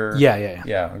skater. Yeah.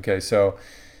 Yeah, okay. So,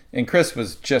 and Chris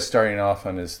was just starting off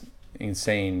on his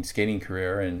insane skating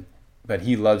career, but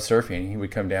he loved surfing. He would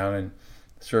come down and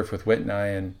surf with Whit and I,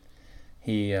 and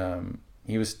he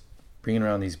was bringing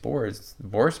around these boards,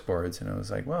 Borst boards, and I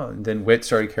was like, well. And then Whit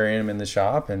started carrying them in the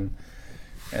shop, and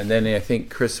then I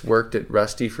think Chris worked at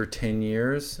Rusty for 10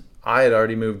 years. I had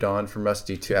already moved on from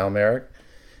Rusty to Almeric,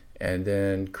 and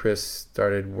then Chris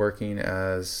started working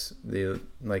as the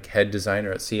head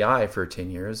designer at CI for 10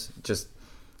 years, just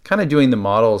kind of doing the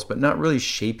models, but not really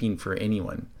shaping for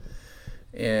anyone.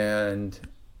 And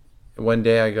one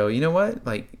day I go, you know what?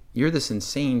 You're this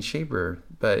insane shaper,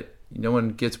 but no one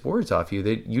gets boards off you.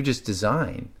 You just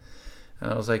design. And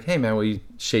I was like, hey man, will you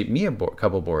shape me a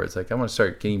couple boards? I want to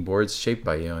start getting boards shaped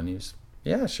by you. And he was,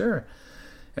 yeah, sure.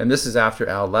 And this is after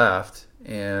Al left,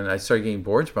 and I started getting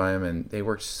boards by him, and they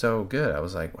worked so good. I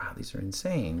was like, wow, these are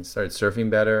insane. Started surfing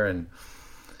better,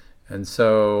 and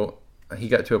so he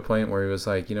got to a point where he was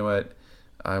like, you know what,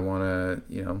 I want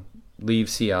to leave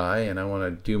CI, and I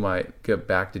want to get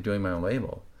back to doing my own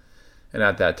label. And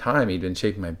at that time, he'd been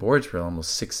shaping my boards for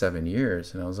almost 6-7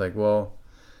 years. And I was like, well,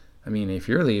 I mean, if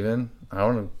you're leaving, I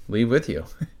want to leave with you,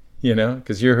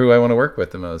 because you're who I want to work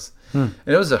with the most. And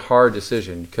it was a hard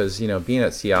decision because, being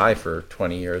at CI for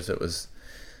 20 years, it was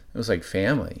like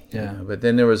family. Yeah. But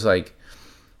then there was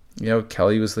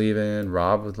Kelly was leaving,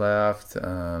 Rob was left,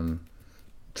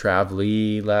 Trav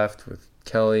Lee left with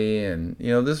Kelly. And,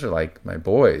 those are like my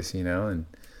boys, and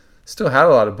still had a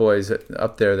lot of boys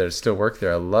up there that still work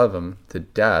there. I love them to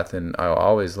death, and I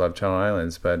always loved Channel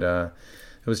Islands. But it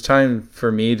was time for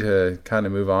me to kind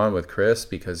of move on with Chris,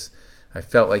 because I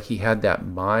felt like he had that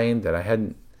mind that I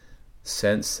hadn't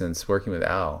sensed since working with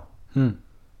Al.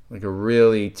 like a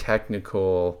really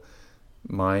technical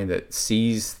mind that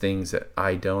sees things that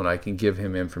I don't. I can give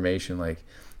him information like,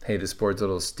 hey, this board's a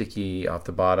little sticky off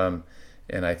the bottom,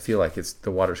 and I feel like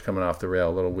the water's coming off the rail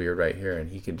a little weird right here, and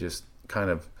he could just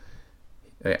kind of,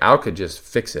 Al could just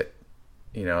fix it.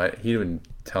 You know, he wouldn't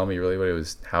tell me really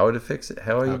how to fix it,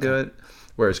 how you do it.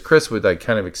 Whereas Chris would like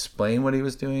kind of explain what he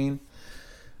was doing.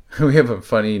 We have a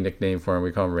funny nickname for him.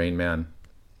 We call him Rain Man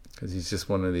because he's just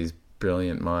one of these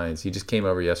brilliant minds. He just came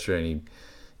over yesterday and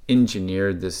he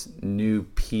engineered this new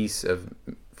piece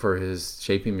for his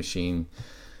shaping machine,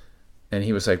 and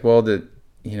he was like, well,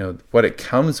 what it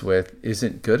comes with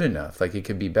isn't good enough. Like, it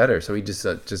could be better. So he just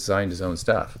designed his own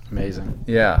stuff. Amazing.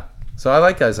 Yeah. So I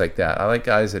like guys like that. I like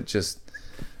guys that just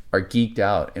are geeked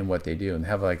out in what they do and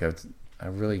have like a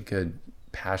really good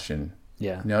passion.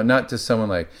 Yeah. You know, not just someone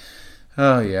like,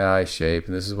 oh yeah, I shape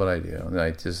and this is what I do. And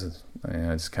I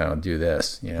just kind of do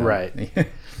this, you know? Right.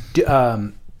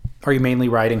 Are you mainly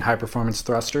riding high performance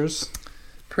thrusters?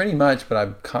 Pretty much, but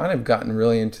I've kind of gotten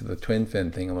really into the twin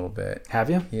fin thing a little bit. Have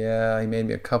you? Yeah, he made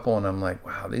me a couple, and I'm like,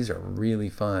 wow, these are really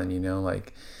fun. You know,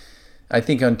 like, I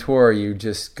think on tour you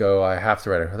just go, I have to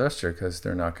ride a thruster because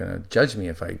they're not going to judge me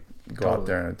if I go out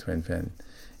there on a twin fin.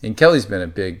 And Kelly's been a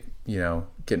big, you know,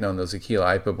 getting on those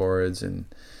Aquila IPA boards and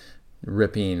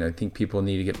ripping. I think people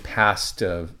need to get past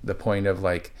the point of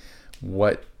like,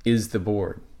 what is the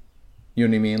board? You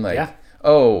know what I mean? Like, yeah.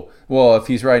 Oh, well, if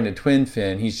he's riding a twin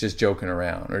fin, he's just joking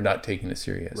around or not taking it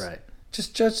serious. Right.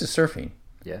 Just judge the surfing.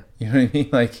 Yeah. You know what I mean?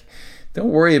 Like, don't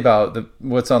worry about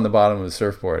what's on the bottom of the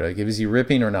surfboard. Like, is he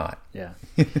ripping or not? Yeah.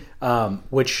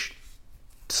 Which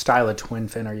style of twin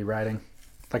fin are you riding?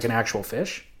 Like an actual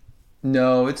fish?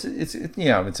 No, it's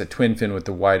a twin fin with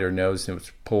the wider nose and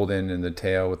it's pulled in the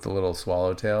tail with the little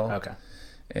swallowtail. Okay.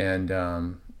 And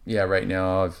right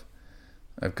now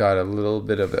I've got a little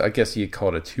bit of, I guess you'd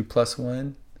call it a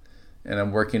 2+1,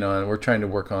 and we're trying to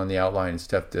work on the outline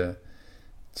stuff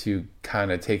to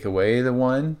kind of take away the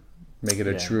one, make it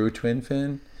a true twin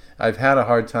fin. I've had a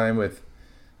hard time with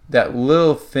that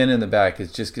little fin in the back.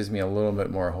 It just gives me a little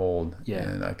bit more hold. Yeah.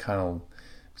 And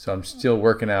so I'm still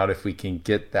working out if we can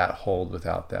get that hold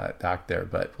without that back there,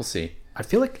 but we'll see. I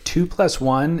feel like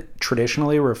 2+1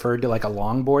 traditionally referred to like a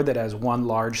longboard that has one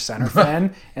large center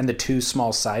fin and the two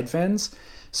small side fins.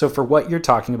 So for what you're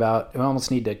talking about, we almost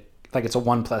need to, like, it's a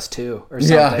 1+2 or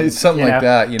something. Yeah, it's something like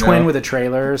that. You know, twin with a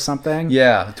trailer or something.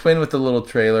 Yeah, twin with a little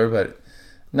trailer, but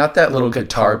not that little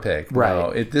guitar pick. Right.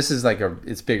 No, this is like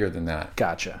it's bigger than that.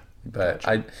 Gotcha. But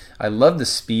I love the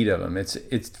speed of them.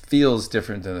 It feels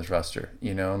different than the thruster,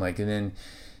 you know. Like, and then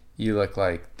you look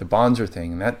like the Bonzer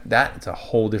thing, and that's a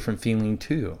whole different feeling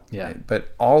too. Yeah. Right?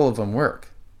 But all of them work.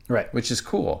 Right. Which is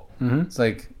cool. Mm-hmm. It's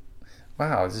like,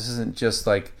 wow, this isn't just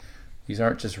like, these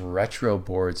aren't just retro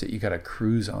boards that you got to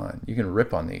cruise on. You can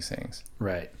rip on these things.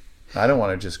 Right. I don't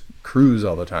want to just cruise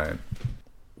all the time.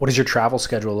 What does your travel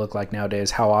schedule look like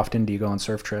nowadays? How often do you go on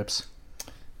surf trips?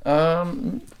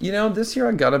 This year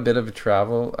I got a bit of a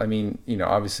travel. I mean,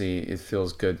 obviously it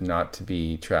feels good not to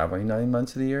be traveling 9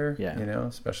 months of the year,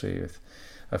 especially with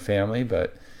a family,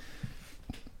 but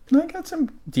I got some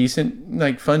decent,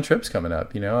 like, fun trips coming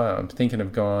up. I'm thinking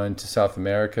of going to South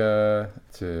America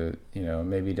to,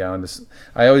 maybe down to,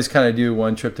 I always kind of do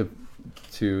one trip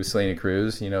to Salina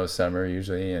Cruz, summer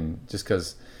usually. And just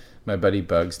cause my buddy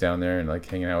Bug's down there and like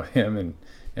hanging out with him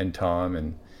and Tom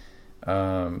and,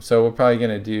 so we're probably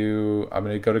I'm going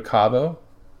to go to Cabo.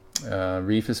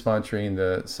 Reef is sponsoring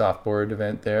the softboard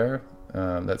event there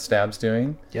that Stab's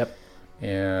doing. Yep.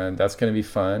 And that's going to be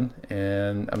fun.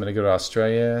 And I'm going to go to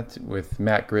Australia with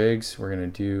Matt Griggs. We're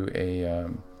going to do a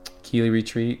Keeley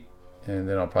retreat. And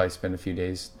then I'll probably spend a few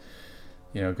days,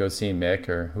 go see Mick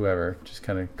or whoever, just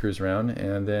kind of cruise around.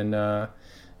 And then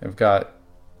I've got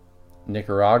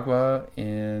Nicaragua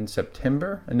in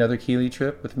September, another Keeley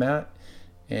trip with Matt.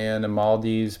 And a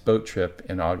Maldives boat trip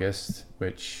in August,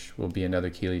 which will be another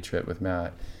Keeley trip with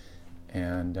Matt.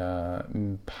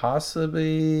 And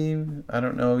possibly, I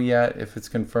don't know yet if it's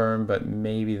confirmed, but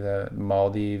maybe the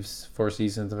Maldives Four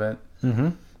Seasons event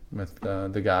with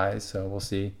the guys. So we'll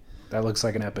see. That looks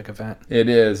like an epic event. It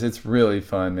is. It's really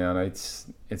fun, man. It's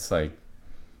like,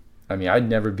 I mean, I'd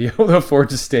never be able to afford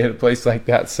to stay at a place like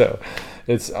that. So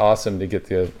it's awesome to get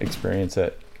to experience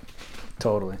it.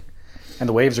 Totally. And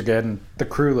the waves are good, and the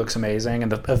crew looks amazing,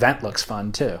 and the event looks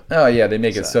fun too. Oh yeah, they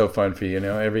make it so fun for you.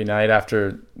 Every night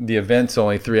after the event's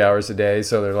only 3 hours a day,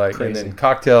 so they're like, crazy. And then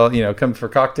cocktail, come for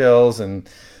cocktails, and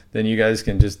then you guys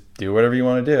can just do whatever you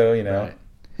want to do. Right.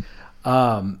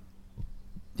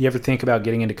 Do you ever think about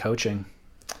getting into coaching?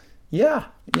 Yeah,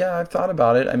 I've thought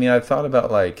about it. I mean, I've thought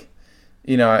about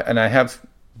and I have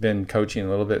been coaching a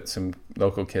little bit some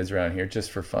local kids around here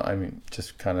just for fun. I mean,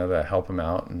 just kind of to help them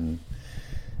out. And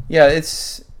yeah,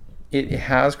 it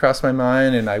has crossed my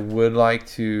mind, and I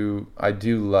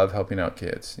do love helping out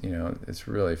kids. You know, it's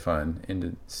really fun, and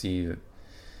to see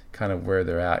kind of where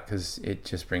they're at, because it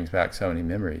just brings back so many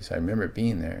memories. I remember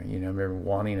being there, you know, I remember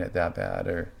wanting it that bad,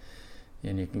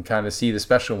 and you can kind of see the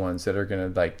special ones that are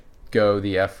going to like go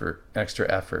the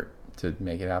extra effort to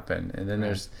make it happen. And then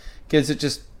there's kids that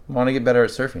just want to get better at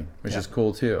surfing, which is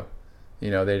cool too. You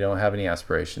know, they don't have any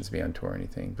aspirations to be on tour or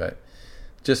anything, but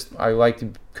just I like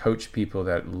to coach people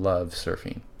that love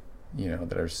surfing, you know,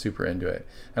 that are super into it.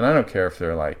 And I don't care if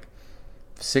they're like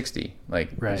 60,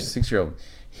 like a 6-year-old.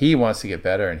 He wants to get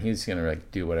better, and he's gonna like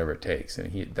do whatever it takes,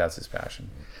 and that's his passion.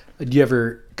 Could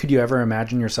you ever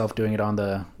imagine yourself doing it on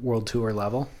the world tour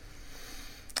level?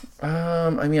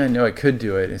 I mean, I know I could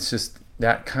do it. It's just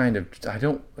that kind of,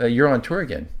 you're on tour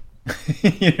again.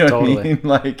 You know what I mean?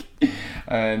 Like,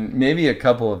 and maybe a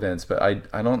couple events, but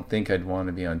I don't think I'd want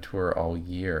to be on tour all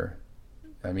year.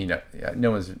 I mean,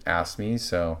 no one's asked me,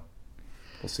 so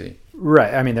we'll see.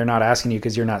 Right. I mean, they're not asking you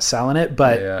because you're not selling it,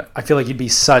 but I feel like you'd be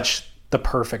such the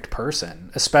perfect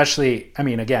person, especially, I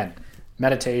mean, again,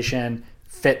 meditation,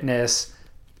 fitness,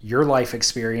 your life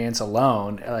experience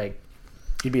alone, like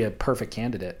you'd be a perfect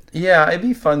candidate. Yeah. It'd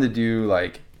be fun to do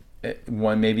like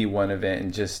one event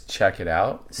and just check it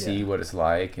out, see what it's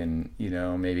like, and, you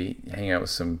know, maybe hang out with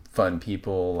some fun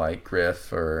people like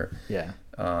Griff or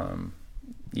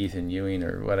Ethan Ewing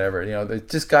or whatever, you know, they're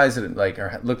just guys that like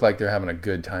look like they're having a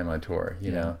good time on tour,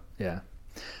 you know? Yeah.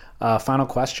 Final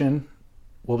question.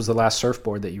 What was the last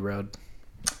surfboard that you rode?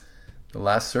 The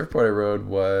last surfboard I rode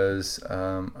was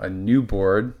a new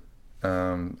board,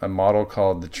 a model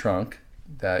called the Trunk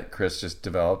that Chris just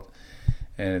developed.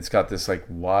 And it's got this like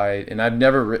wide, and I've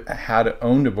never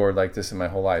owned a board like this in my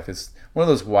whole life. It's one of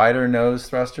those wider nose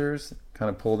thrusters, kind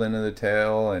of pulled into the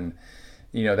tail. And,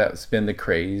 you know, that's been the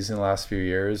craze in the last few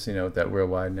years, you know, that real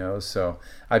wide nose. So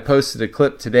I posted a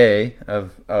clip today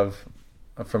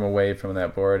from a wave from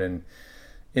that board, and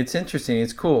it's interesting.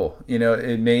 It's cool. You know,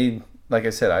 it made, like I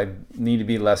said, I need to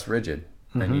be less rigid.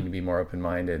 I need to be more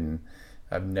open-minded. And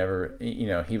I've never, you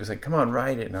know, he was like, come on,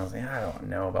 ride it. And I was like, I don't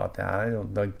know about that. I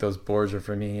don't like those boards are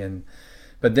for me.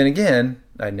 But then again,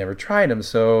 I never tried them.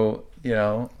 So, you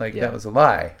know, like that was a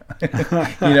lie.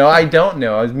 You know, I don't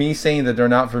know. Me saying that they're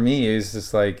not for me is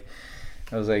just like,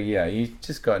 I was like, yeah, you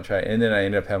just go out and try it. And then I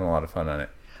ended up having a lot of fun on it.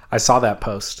 I saw that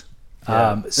post.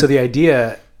 So the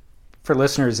idea for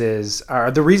listeners is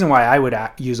the reason why I would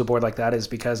use a board like that is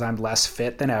because I'm less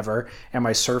fit than ever and my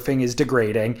surfing is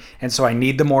degrading. And so I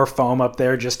need the more foam up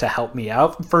there just to help me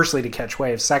out. Firstly, to catch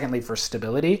waves. Secondly, for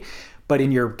stability. But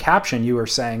in your caption, you were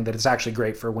saying that it's actually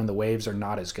great for when the waves are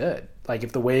not as good. Like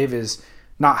if the wave is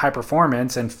not high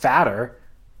performance and fatter,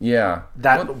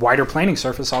 wider planing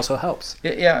surface also helps.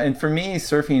 Yeah. And for me,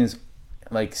 surfing is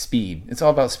like speed. It's all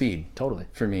about speed. Totally.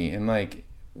 For me. And like,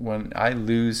 when I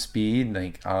lose speed,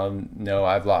 like I'll know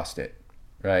I've lost it,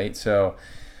 right? So,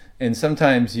 and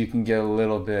sometimes you can get a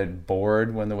little bit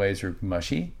bored when the waves are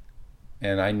mushy.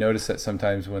 And I notice that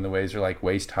sometimes when the waves are like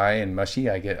waist high and mushy,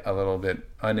 I get a little bit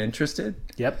uninterested.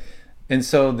 Yep. And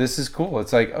so this is cool.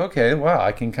 It's like, okay, wow,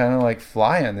 I can kind of like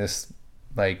fly on this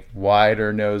like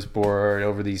wider nose board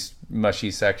over these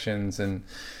mushy sections. And,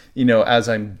 you know, as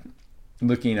I'm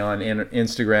looking on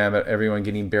Instagram at everyone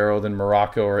getting barreled in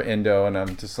Morocco or Indo, and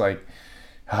I'm just like,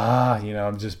 you know,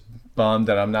 I'm just bummed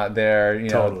that I'm not there. You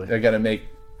know, I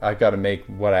gotta make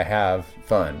what I have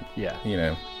fun. Yeah. You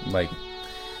know, like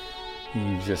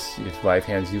if life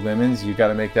hands you lemons, you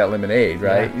gotta make that lemonade,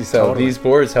 right? Yeah, so these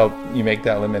boards help you make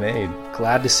that lemonade.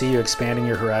 Glad to see you expanding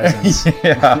your horizons.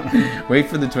 Yeah. Wait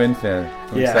for the twin fin.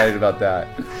 I'm excited about that.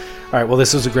 All right. Well,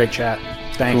 this was a great chat.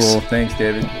 Thanks. Cool. Thanks,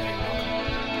 David.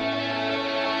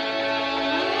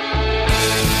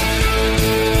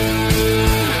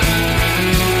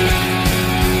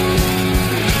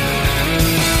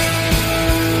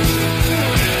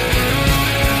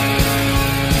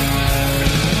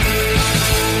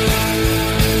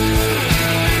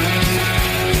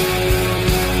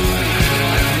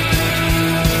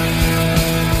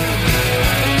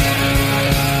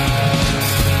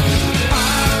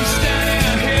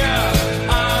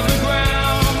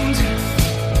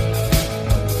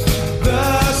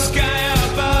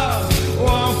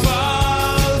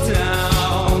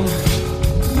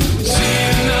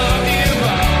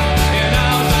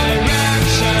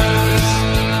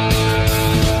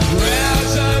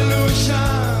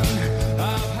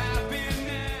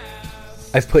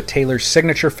 I've put Taylor's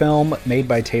signature film, made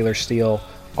by Taylor Steele,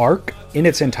 Arc in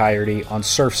its entirety on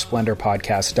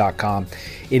surfsplendorpodcast.com.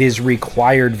 It is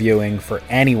required viewing for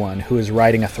anyone who is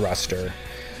riding a thruster.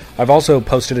 I've also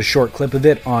posted a short clip of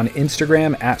it on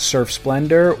Instagram at Surf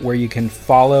Splendor, where you can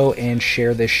follow and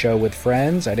share this show with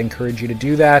friends. I'd encourage you to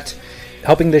do that.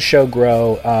 Helping this show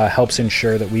grow helps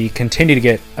ensure that we continue to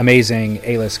get amazing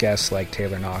A-list guests like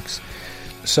Taylor Knox.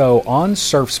 So on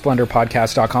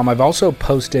surfsplendorpodcast.com, I've also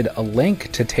posted a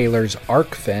link to Taylor's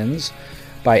Arc fins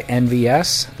by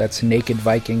NVS. That's Naked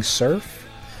Viking Surf.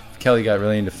 Kelly got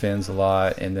really into fins a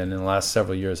lot, and then in the last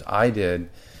several years I did.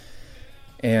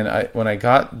 And when I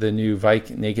got the new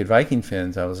Naked Viking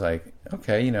fins, I was like,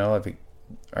 okay,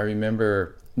 I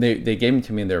remember they gave them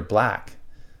to me and they're black.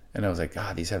 And I was like,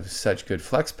 God, these have such good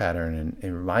flex pattern. And it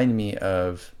reminded me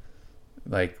of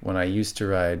like when I used to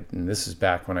ride, and this is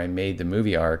back when I made the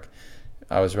movie Arc,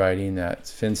 I was riding that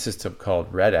fin system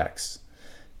called Red X.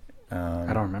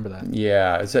 I don't remember that.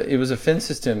 Yeah, it was a fin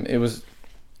system.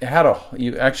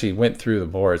 You actually went through the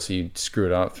board, so you'd screw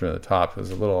it out through the top. It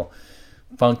was a little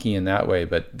funky in that way,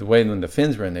 but the way when the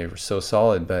fins were in, they were so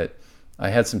solid. But I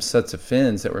had some sets of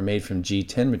fins that were made from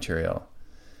G10 material,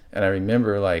 and I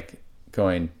remember like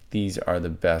going, these are the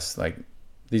best, like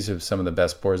these are some of the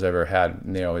best boards I ever had,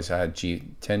 and they always had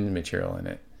G10 material in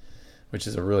it, which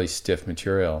is a really stiff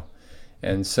material.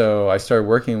 And so I started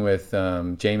working with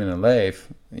Jamin and Leif,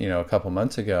 a couple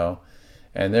months ago,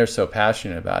 and they're so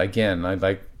passionate about it. Again, I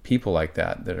like people like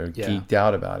that are geeked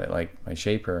out about it, like my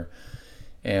shaper.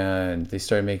 And they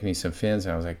started making me some fins,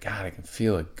 and I was like, God, I can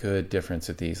feel a good difference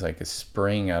at these, like a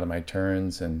spring out of my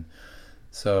turns. And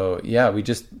so, yeah, we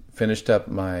just finished up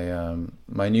my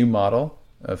my new model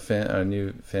of fin, a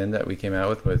new fin that we came out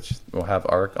with, which will have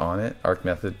Arc on it, Arc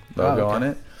Method logo on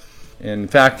it. In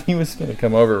fact, he was going to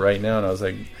come over right now, and I was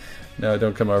like, no,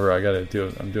 don't come over. I'm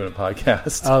doing a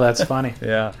podcast. Oh, that's funny.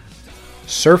 Yeah.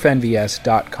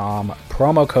 surfnvs.com,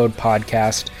 promo code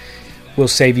podcast will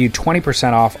save you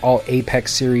 20% off all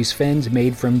Apex Series fins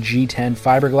made from G10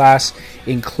 fiberglass,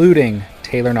 including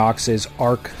Taylor Knox's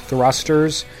Arc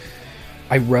thrusters.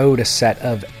 I rode a set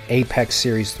of Apex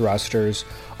Series thrusters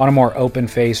on a more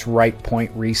open-face right point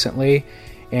recently,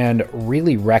 and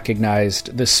really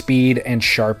recognized the speed and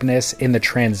sharpness in the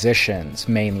transitions,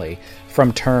 mainly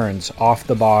from turns off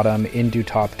the bottom into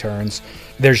top turns.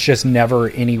 There's just never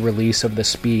any release of the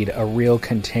speed, a real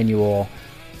continual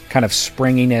kind of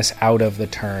springiness out of the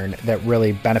turn that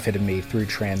really benefited me through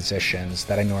transitions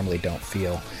that I normally don't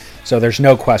feel. So there's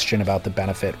no question about the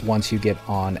benefit once you get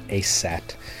on a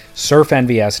set.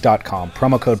 surfnvs.com,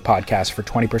 promo code podcast for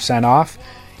 20% off.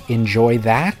 Enjoy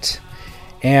that.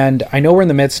 And I know we're in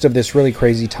the midst of this really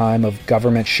crazy time of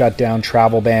government shutdown,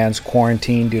 travel bans,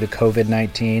 quarantine due to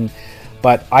COVID-19,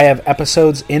 but I have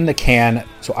episodes in the can,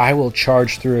 so I will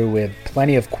charge through with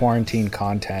plenty of quarantine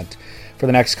content for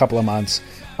the next couple of months,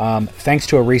 thanks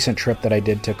to a recent trip that I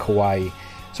did to Kauai.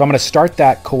 So I'm going to start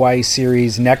that Kauai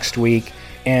series next week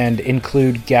and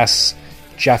include guests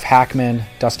Jeff Hackman,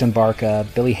 Dustin Barca,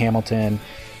 Billy Hamilton,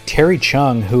 Terry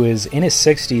Chung, who is in his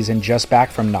 60s and just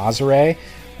back from Nazare,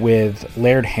 with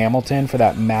Laird Hamilton for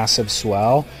that massive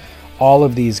swell. All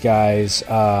of these guys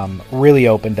really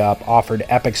opened up, offered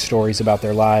epic stories about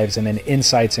their lives, and then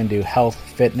insights into health,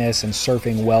 fitness, and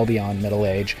surfing well beyond middle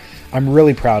age. I'm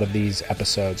really proud of these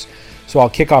episodes. So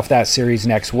I'll kick off that series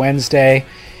next Wednesday.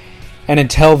 And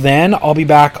until then, I'll be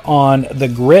back on The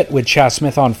Grit with Chas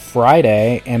Smith on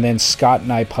Friday, and then Scott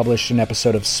and I published an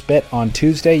episode of Spit on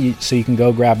Tuesday, so you can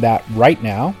go grab that right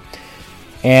now.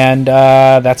 And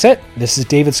that's it. This is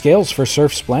David Scales for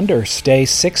Surf Splendor. Stay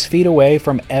 6 feet away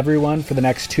from everyone for the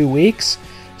next 2 weeks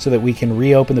so that we can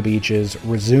reopen the beaches,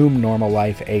 resume normal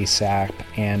life ASAP,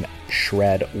 and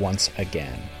shred once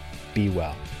again. Be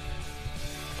well.